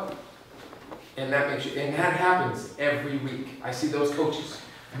to go. And that makes you, and that happens every week. I see those coaches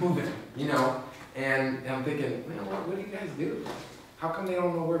moving, you know, and I'm thinking, man, what do you guys do? How come they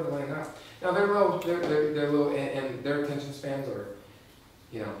don't know where to line up? Now they're little, and their attention spans are,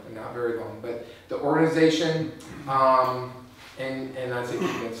 you know, not very long. But the organization, and I think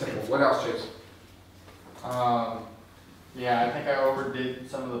it's simple. What else, Chase? Yeah, I think I overdid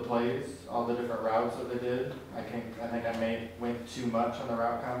some of the plays, all the different routes that they did. I think I went too much on the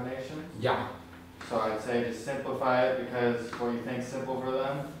route combinations. Yeah. So I'd say just simplify it, because what you think simple for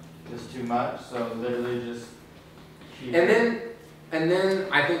them is too much. So literally just keep And then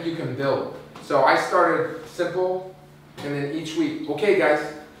I think you can build. So I started simple, and then each week, okay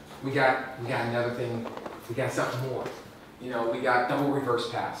guys, we got another thing, we got something more. You know, we got double reverse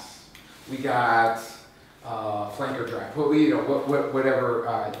pass, we got flanker drive, whatever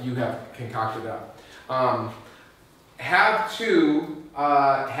you have concocted up. Have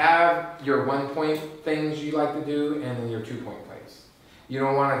your 1-point things you like to do, and then your 2-point plays. You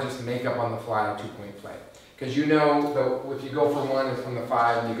don't want to just make up on the fly a 2-point play. Because you know, if you go for 1, it's from the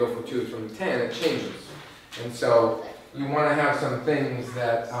 5, and you go for 2, it's from the 10, it changes. And so you want to have some things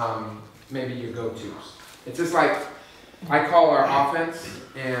that maybe your go-tos. It's just like, I call our offense,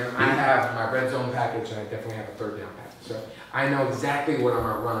 and I have my red zone package, and I definitely have a 3rd down package. So I know exactly what I'm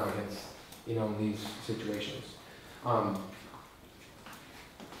going to run against, you know, in these situations.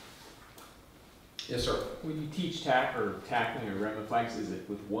 Yes, sir. When you teach tackling or running flags, is it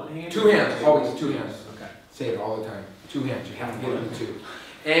with one hand? 2 hands, always 2 hands. Okay. Say it all the time. 2 hands, you have to get it in 2.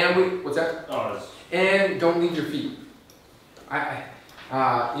 And what's that? Oh, And don't leave your feet.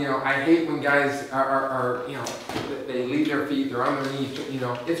 You know, I hate when guys are, you know, they leave their feet, they're on their knees, you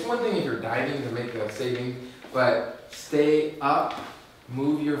know. It's one thing if you're diving to make a saving, but stay up,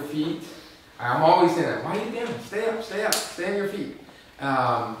 move your feet. I'm always saying that. Why are you down? Stay up, stay on your feet.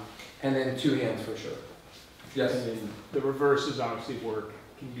 And then 2 hands for sure. Yes? And then the reverses obviously work.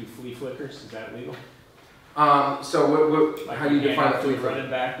 Can you do flea flickers? Is that legal? So Like how do you define a the flea flicker? running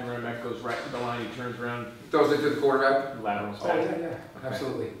back, the running back goes right to the line, he turns around, Throws it to the quarterback? laterals Oh, back. yeah,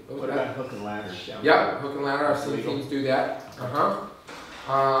 absolutely. What about hook and ladder? Yeah, hook and ladder, I've seen teams do that.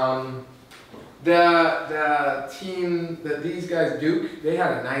 The team that these guys, Duke, they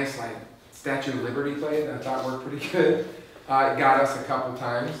had a nice like Statue of Liberty play that I thought worked pretty good. It got us a couple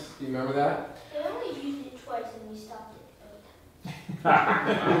times. Do you remember that? They only used it twice and we stopped it.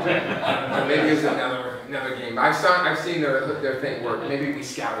 Maybe it's another game. I've seen their thing work. Maybe we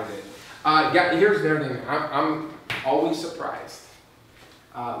scouted it. Here's the other thing. I'm always surprised.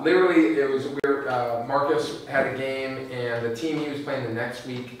 Literally, it was weird. Marcus had a game, and the team he was playing the next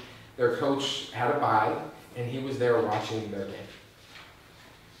week, their coach had a bye, and he was there watching their game.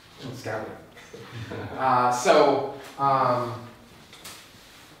 Scouting.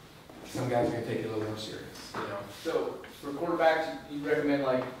 Some guys are gonna take it a little more serious, you know. So for quarterbacks, you recommend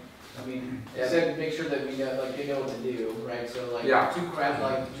like, I mean, you said make sure that we know, like they know what to do, right? So like Yeah.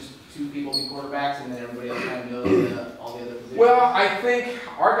 just two people be quarterbacks and then everybody else kind of knows all the other positions. Well, I think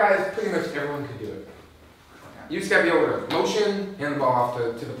our guys, pretty much everyone could do it. You just gotta be able to motion, hand the ball off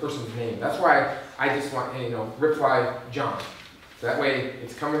to the person's name. That's why I just want, you know, rip fly John. So that way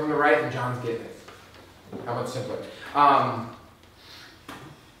it's coming from the right and John's getting it. How much simpler.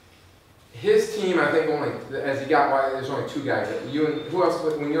 His team, I think only, as he got wide, there's only two guys. Who else,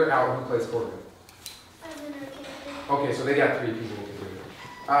 when you're out, who plays quarterback? Okay, so they got three people who can do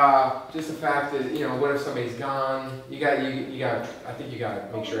it. Just the fact that, you know, what if somebody's gone? You got, I think you gotta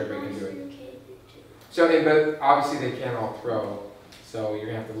make sure everybody can do it. So, I mean, but obviously they can't all throw, so you're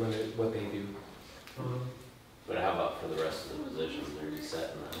gonna have to limit what they do. But how about for the rest of the positions? Are you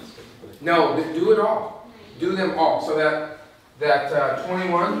set in that? No, do it all. Do them all. So that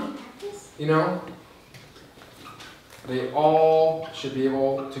 21, you know, they all should be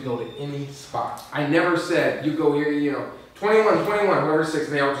able to go to any spot. I never said you go here, you know, 21, whoever 6,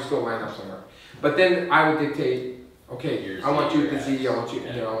 and they all just go line up somewhere. But then I would dictate, okay, I want you at the Z, I want you,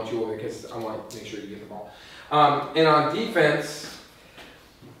 you know, I want you over there because I want to make sure you get the ball. And on defense,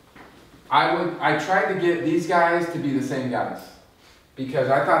 I tried to get these guys to be the same guys because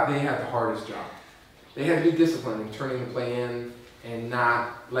I thought they had the hardest job. They had to be disciplined in turning the play in and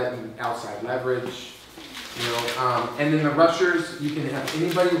not letting outside leverage, you know. And then the rushers, you can have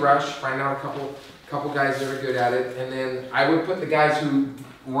anybody rush, find out a couple guys that are good at it, and then I would put the guys who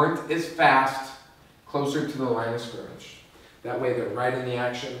weren't as fast closer to the line of scrimmage. That way they're right in the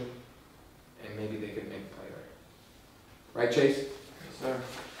action, and maybe they could make a play there. Right, Chase? Yes, sir.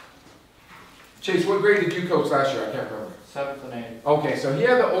 Chase, what grade did you coach last year? I can't remember. 7th and 8th. Okay, so he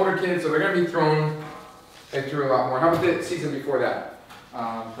had the older kids, so they're going to be thrown. They threw a lot more. How about the season before that?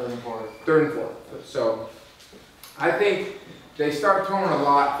 3rd and 4th. 3rd and 4th. So I think they start throwing a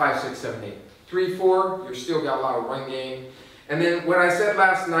lot, 5, 6, 7, 8. 3, 4, you've still got a lot of run game. And then what I said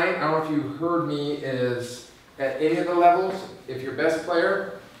last night, I don't know if you heard me, is at any of the levels, if your best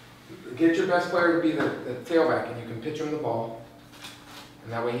player, get your best player to be the tailback, and you can pitch him the ball.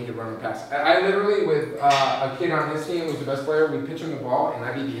 And that way he could run and pass. I literally, with a kid on his team who's the best player, we'd pitch him the ball and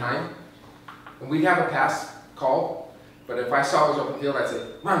I'd be behind. And we'd have a pass call, but if I saw it was open field, I'd say,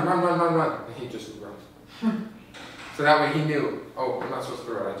 run. And he just would run. So that way he knew, oh, I'm not supposed to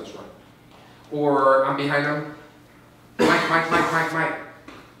throw it, I just run. Or I'm behind him, Mike.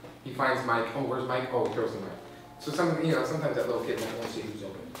 He finds Mike, oh, where's Mike? Oh, he throws the Mike. So sometimes that little kid won't see who's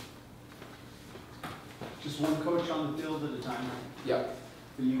open. Just one coach on the field at a time, Yep.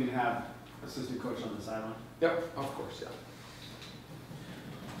 but you can have assistant coach on the sideline. Yep, of course, yeah.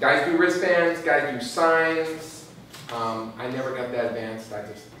 Guys do wristbands, guys do signs. I never got that advanced. I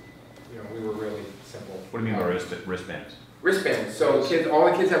just, we were really simple. What do you mean by wristbands? Wristbands. So kids, all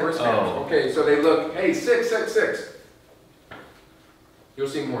the kids have wristbands. Oh. Okay, so they look, hey, 6, 6, 6. You'll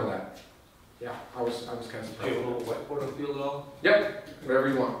see more of that. Yeah, I was kind of surprised. Okay, a little whiteboard on the field at all? Yep, whatever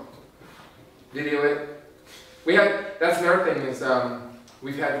you want. Video it. That's another thing is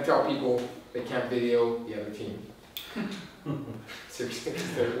we've had to tell people they can't video the other team. Seriously,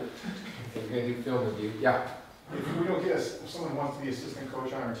 they're going to do film review. Yeah. If we don't get if someone wants to be assistant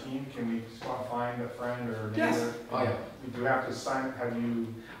coach on our team, can we spot find a friend or neighbor? Yes. Oh yeah. We do have to sign. Have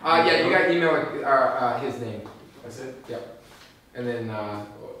you? Yeah, you got to email his name. That's it. Yep. And then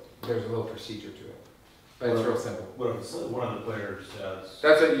there's a little procedure to it, but it's real simple. What if one of the players has?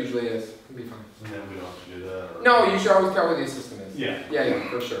 That's what it usually is. It'll be fine. And then we don't have to do that? Or? No, you should always tell who the assistant is. Yeah. Yeah,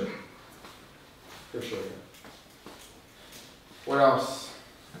 for sure. For sure. What else?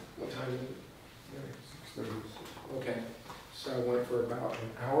 What time is it? Okay, so I went for about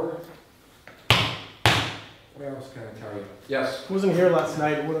an hour. What else can I tell you? Yes? I wasn't here last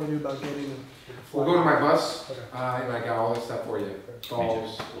night. What do I do about getting We'll go to my bus, Okay. and I got all this stuff for you.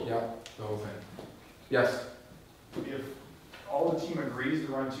 Balls, yep, the whole thing. Yes? If all the team agrees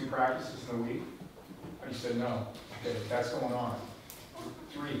to run 2 practices in a week, you said no, okay, if that's going on,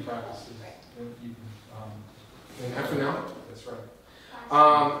 3 practices, then you, And after now? that's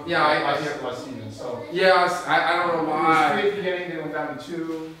right. Yeah, I said last season, so. yes, I don't know It was why. 3 at the beginning, then went down to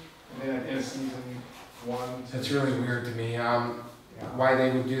 2, and then in a season, 1. It's really weird to me, why they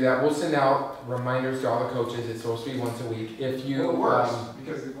would do that. We'll send out reminders to all the coaches, it's supposed to be once a week. If you, Well, it works,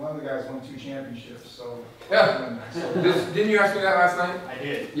 because one of the guys won 2 championships, so. Yeah. So- Didn't you ask me that last night? I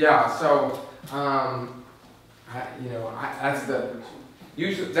did. Yeah, so, that's the,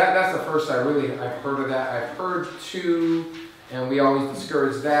 usually, that's the first I've heard of that. I've heard 2, and we always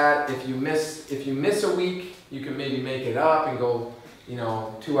discourage that. If you miss a week, you can maybe make it up and go,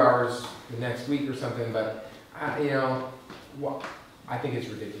 2 hours the next week or something, but, I think it's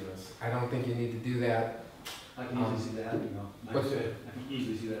ridiculous. I don't think you need to do that. I can easily see that happening, though. What's I can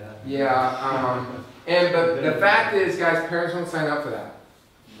easily see that happening. Yeah, but the fact is, guys, parents don't sign up for that.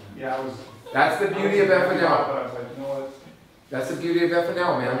 Yeah, I was. That's the beauty of But FNL. I was like, you know what? That's the beauty of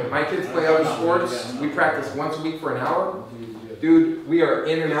FNL, man. My kids play other sports. We practice once a week for an hour. Dude, we are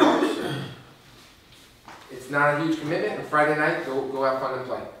in and out. It's not a huge commitment. And Friday night, go have fun and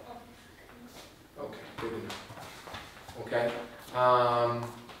play. Okay, good enough. Okay.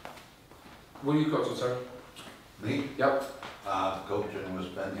 What are you coaching, sir? Me? Yep. Coaching was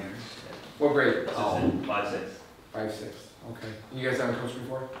Ben here. What grade? Assistant, 5'6". 5'6". Okay. You guys haven't coached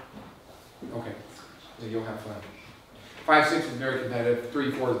before? Okay. Yeah, you'll have fun. 5'6" is very competitive.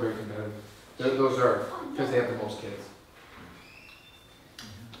 3-4 is very competitive. Those are because they have the most kids.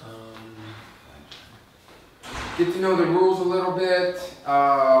 Get to know the rules a little bit.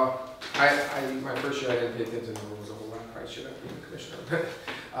 My first year I didn't pay attention to the rules a whole lot. I should have been the commissioner, but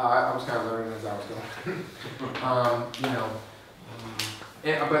I was kind of learning as I was going.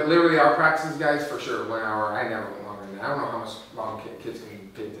 But literally our practices, guys, for sure, 1 hour. I never went longer than that. I don't know how much long kids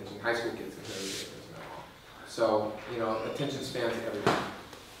can pay attention. High school kids can pay attention. So, attention spans everything.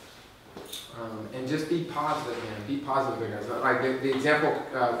 And just be positive, man. Be positive, guys. Like the example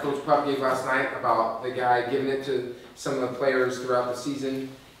Coach Pup gave last night about the guy giving it to some of the players throughout the season,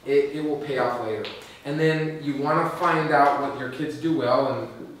 it will pay off later. And then you want to find out what your kids do well, and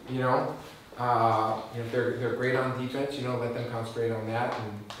if they're great on defense, let them concentrate on that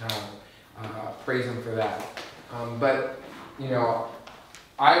and praise them for that. But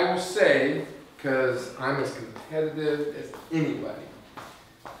I will say, because I'm as competitive as anybody,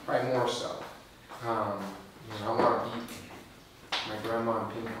 probably more so. I want to beat my grandma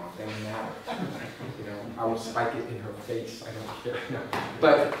in ping pong, doesn't matter. I will spike it in her face, I don't care. No.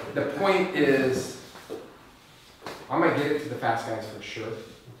 But the point is, I'm going to get it to the fast guys for sure.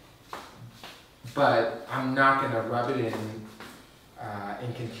 But I'm not going to rub it in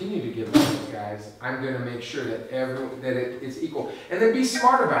and continue to give it to those guys. I'm going to make sure that it is equal. And then be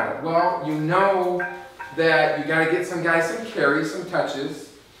smart about it. Well, that you got to get some guys some carries, some touches.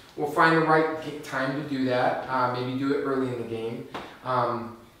 We'll find the right time to do that. Maybe do it early in the game.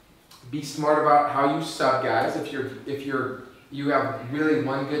 Be smart about how you sub guys. If you have really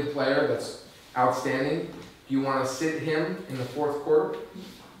one good player that's outstanding, do you want to sit him in the 4th quarter?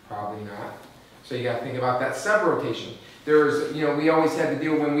 Probably not. So you got to think about that sub rotation. We always had to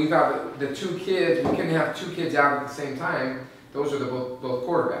deal when we thought the 2 kids, we couldn't have 2 kids out at the same time. Those are both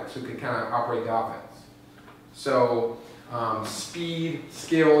quarterbacks who could kind of operate the offense. So speed,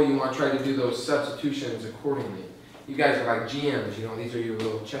 skill, you want to try to do those substitutions accordingly. You guys are like GMs, these are your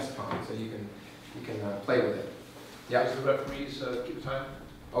little chess pawns, so you can play with it. Yeah. Does the referees keep time?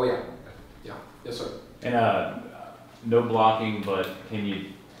 Oh yeah. Yeah. Yes, sir. And no blocking, but can you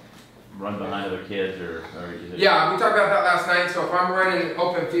run behind other kids or Yeah, we talked about that last night. So if I'm running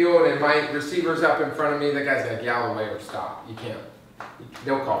open field and my receiver's up in front of me, that guy's got to yell away or stop. You can't.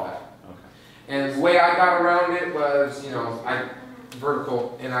 They'll call that. And the way I got around it was,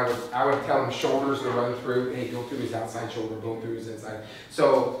 vertical, and I would tell him shoulders to run through. Hey, go through his outside shoulder, go through his inside.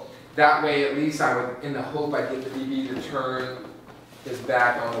 So that way, at least I would, in the hope I'd get the DB to turn his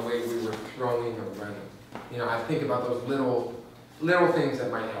back on the way we were throwing or running. I think about those little things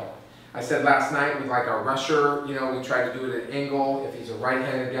that might help. I said last night with like our rusher, we try to do it at an angle. If he's a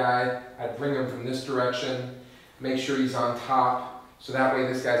right-handed guy, I'd bring him from this direction, make sure he's on top. So that way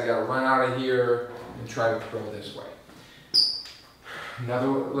this guy's got to run out of here and try to throw this way. Another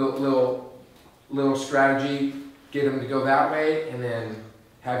little strategy, get him to go that way and then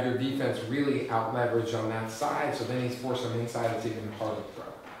have your defense really out leverage on that side, so then he's forced him inside, it's even harder to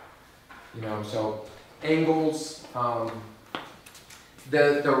throw. So angles,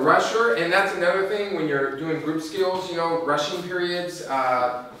 The rusher, and that's another thing when you're doing group skills, you know, rushing periods,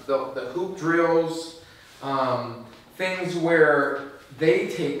 the hoop drills, things where they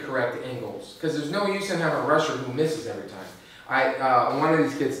take correct angles. Because there's no use in having a rusher who misses every time. On one of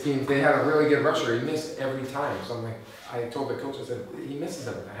these kids' teams, they had a really good rusher. He missed every time. So I'm like, I told the coach, I said, he misses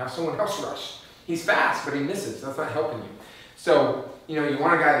every time. Have someone else rush. He's fast, but he misses. That's not helping you. So, you know, you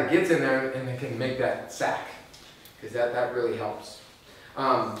want a guy that gets in there and that can make that sack. Because that really helps.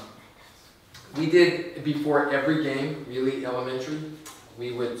 We did, before every game, really elementary,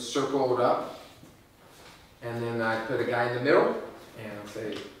 we would circle it up. And then I'd put a guy in the middle. And I'd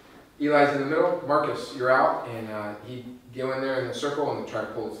say, Eli's in the middle, Marcus, you're out. And he'd go in there in the circle and try to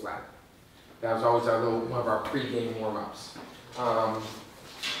pull his flag. That was always one of our pre-game warm-ups.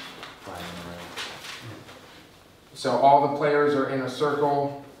 So all the players are in a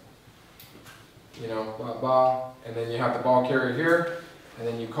circle, you know, blah, blah. And then you have the ball carrier here. And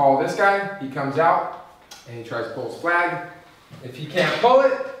then you call this guy, he comes out, and he tries to pull his flag. If he can't pull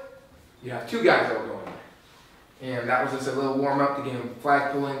it, you have two guys that will go in there. And that was just a little warm-up to get him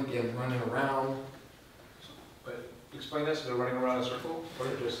flag pulling, get him running around. But explain this, they're running around in a circle, or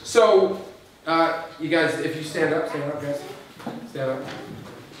just... So, you guys, if you stand up guys. Stand up.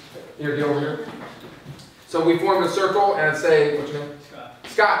 Here, get over here. So we formed a circle and say, what's your name? Scott.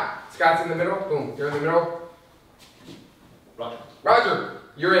 Scott. Scott's in the middle. Boom, you're in the middle. Roger. Roger,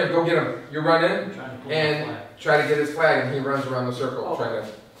 you're in. Go get him. You run in and try to get his flag, and he runs around the circle. Oh, trying to.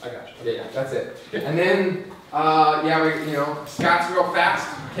 I got you. Yeah, that's it. And then, you know, Scott's real fast.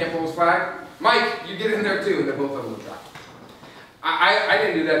 Can't pull his flag. Mike, you get in there too, and then both of them will try. I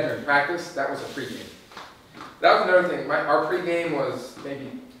didn't do that during practice. That was a pregame. That was another thing. Our pregame was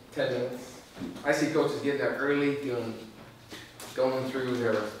maybe 10 minutes. I see coaches getting there early, going through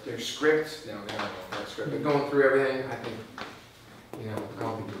their script. No, they don't know their script, but going through everything. I think, you know, I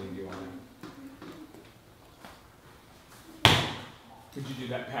don't think we can do all that. Would you do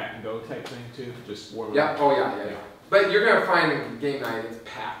that pack and go type thing too? Just warm Yeah. up? Oh yeah. But you're gonna find game night it's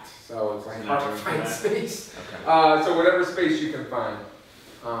packed, so it's like hard to find space. Okay. So whatever space you can find.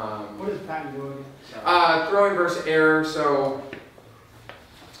 What does Patton do again? Throwing versus air. So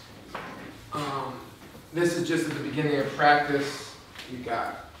this is just at the beginning of practice. You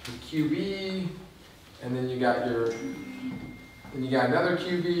got the QB, and then you got another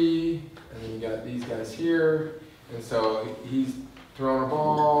QB, and then you got these guys here. And so he's throwing a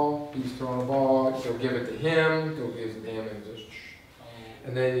ball, so give it to him, go give it to him, and just,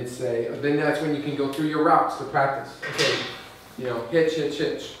 and then you'd say, then that's when you can go through your routes to practice. Okay, you know,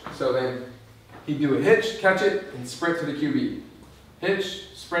 hitch. So then he'd do a hitch, catch it, and sprint to the QB. Hitch,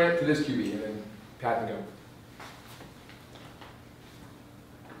 sprint it to this QB, and then pat and go.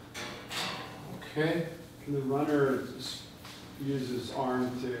 Okay. Can the runner use his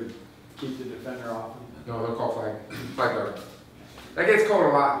arm to keep the defender off him? No, they'll call flag guard. That gets called a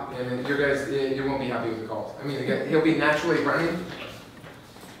lot, and you guys, you won't be happy with the calls. I mean, he'll be naturally running,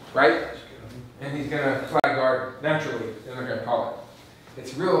 right? And he's gonna flag guard naturally, and they're gonna call it.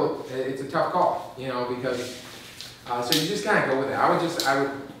 It's a tough call, you know, because, so you just kind of go with it. I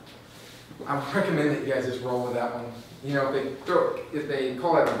would recommend that you guys just roll with that one. You know, if they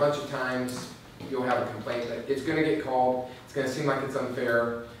call it a bunch of times, you'll have a complaint that it's gonna get called, it's gonna seem like it's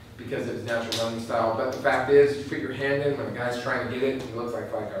unfair, because of his natural running style. But the fact is, you put your hand in when a guy's trying to get it, he looks like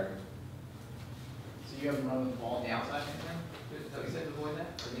flag guarding. So you have him run with the ball on the outside then? Is that what you said to avoid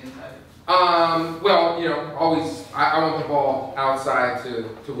that? Or the inside? Well, you know, always, I want the ball outside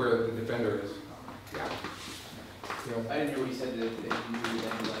to where the defender is. Yeah. You know. I didn't hear what you said that you do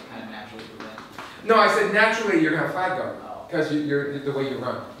then to like kind of naturally prevent. No, I said naturally you're gonna flag guard. Because you're the way you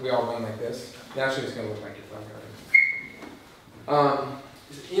run. We all run like this. Naturally it's gonna look like you're flag guarding.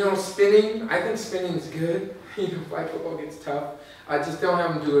 You know, spinning, I think spinning is good. You know, flag football gets tough. I just don't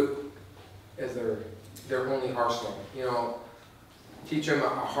have them do it as their only arsenal. You know, teach them a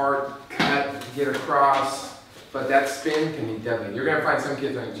hard cut to get across, but that spin can be deadly. You're gonna find some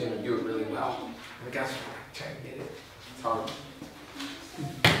kids on your team that do it really well. And the guys are trying to get it. It's hard.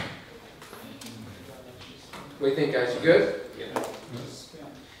 What do you think, guys? You good? Yeah.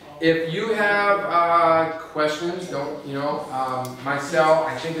 If you have questions, don't, you know, my cell,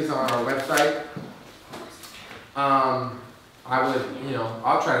 I think, is on our website. I would, you know,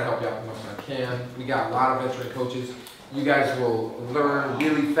 I'll try to help you out as much as I can. We got a lot of veteran coaches. You guys will learn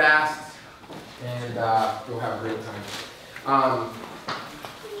really fast, and you'll have a great time.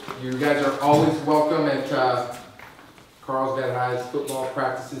 You guys are always welcome at Carlsbad High's football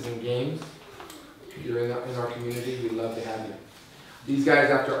practices and games. If you're in our community, we'd love to have you. These guys,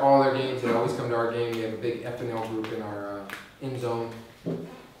 after all their games, they always come to our game. We have a big F&L group in our end zone,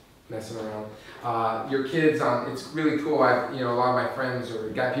 messing around. Your kids, it's really cool. A lot of my friends or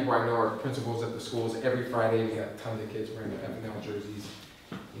people I know are principals at the schools. Every Friday we got tons of kids wearing FNL jerseys.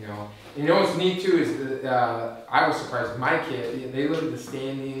 And what's neat too is that, I was surprised. My kid, they look at the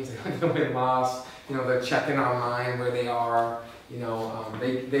standings, they look at the win loss. They're checking online where they are.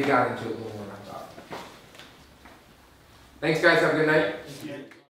 They got into it a little more than I thought. Thanks, guys. Have a good night.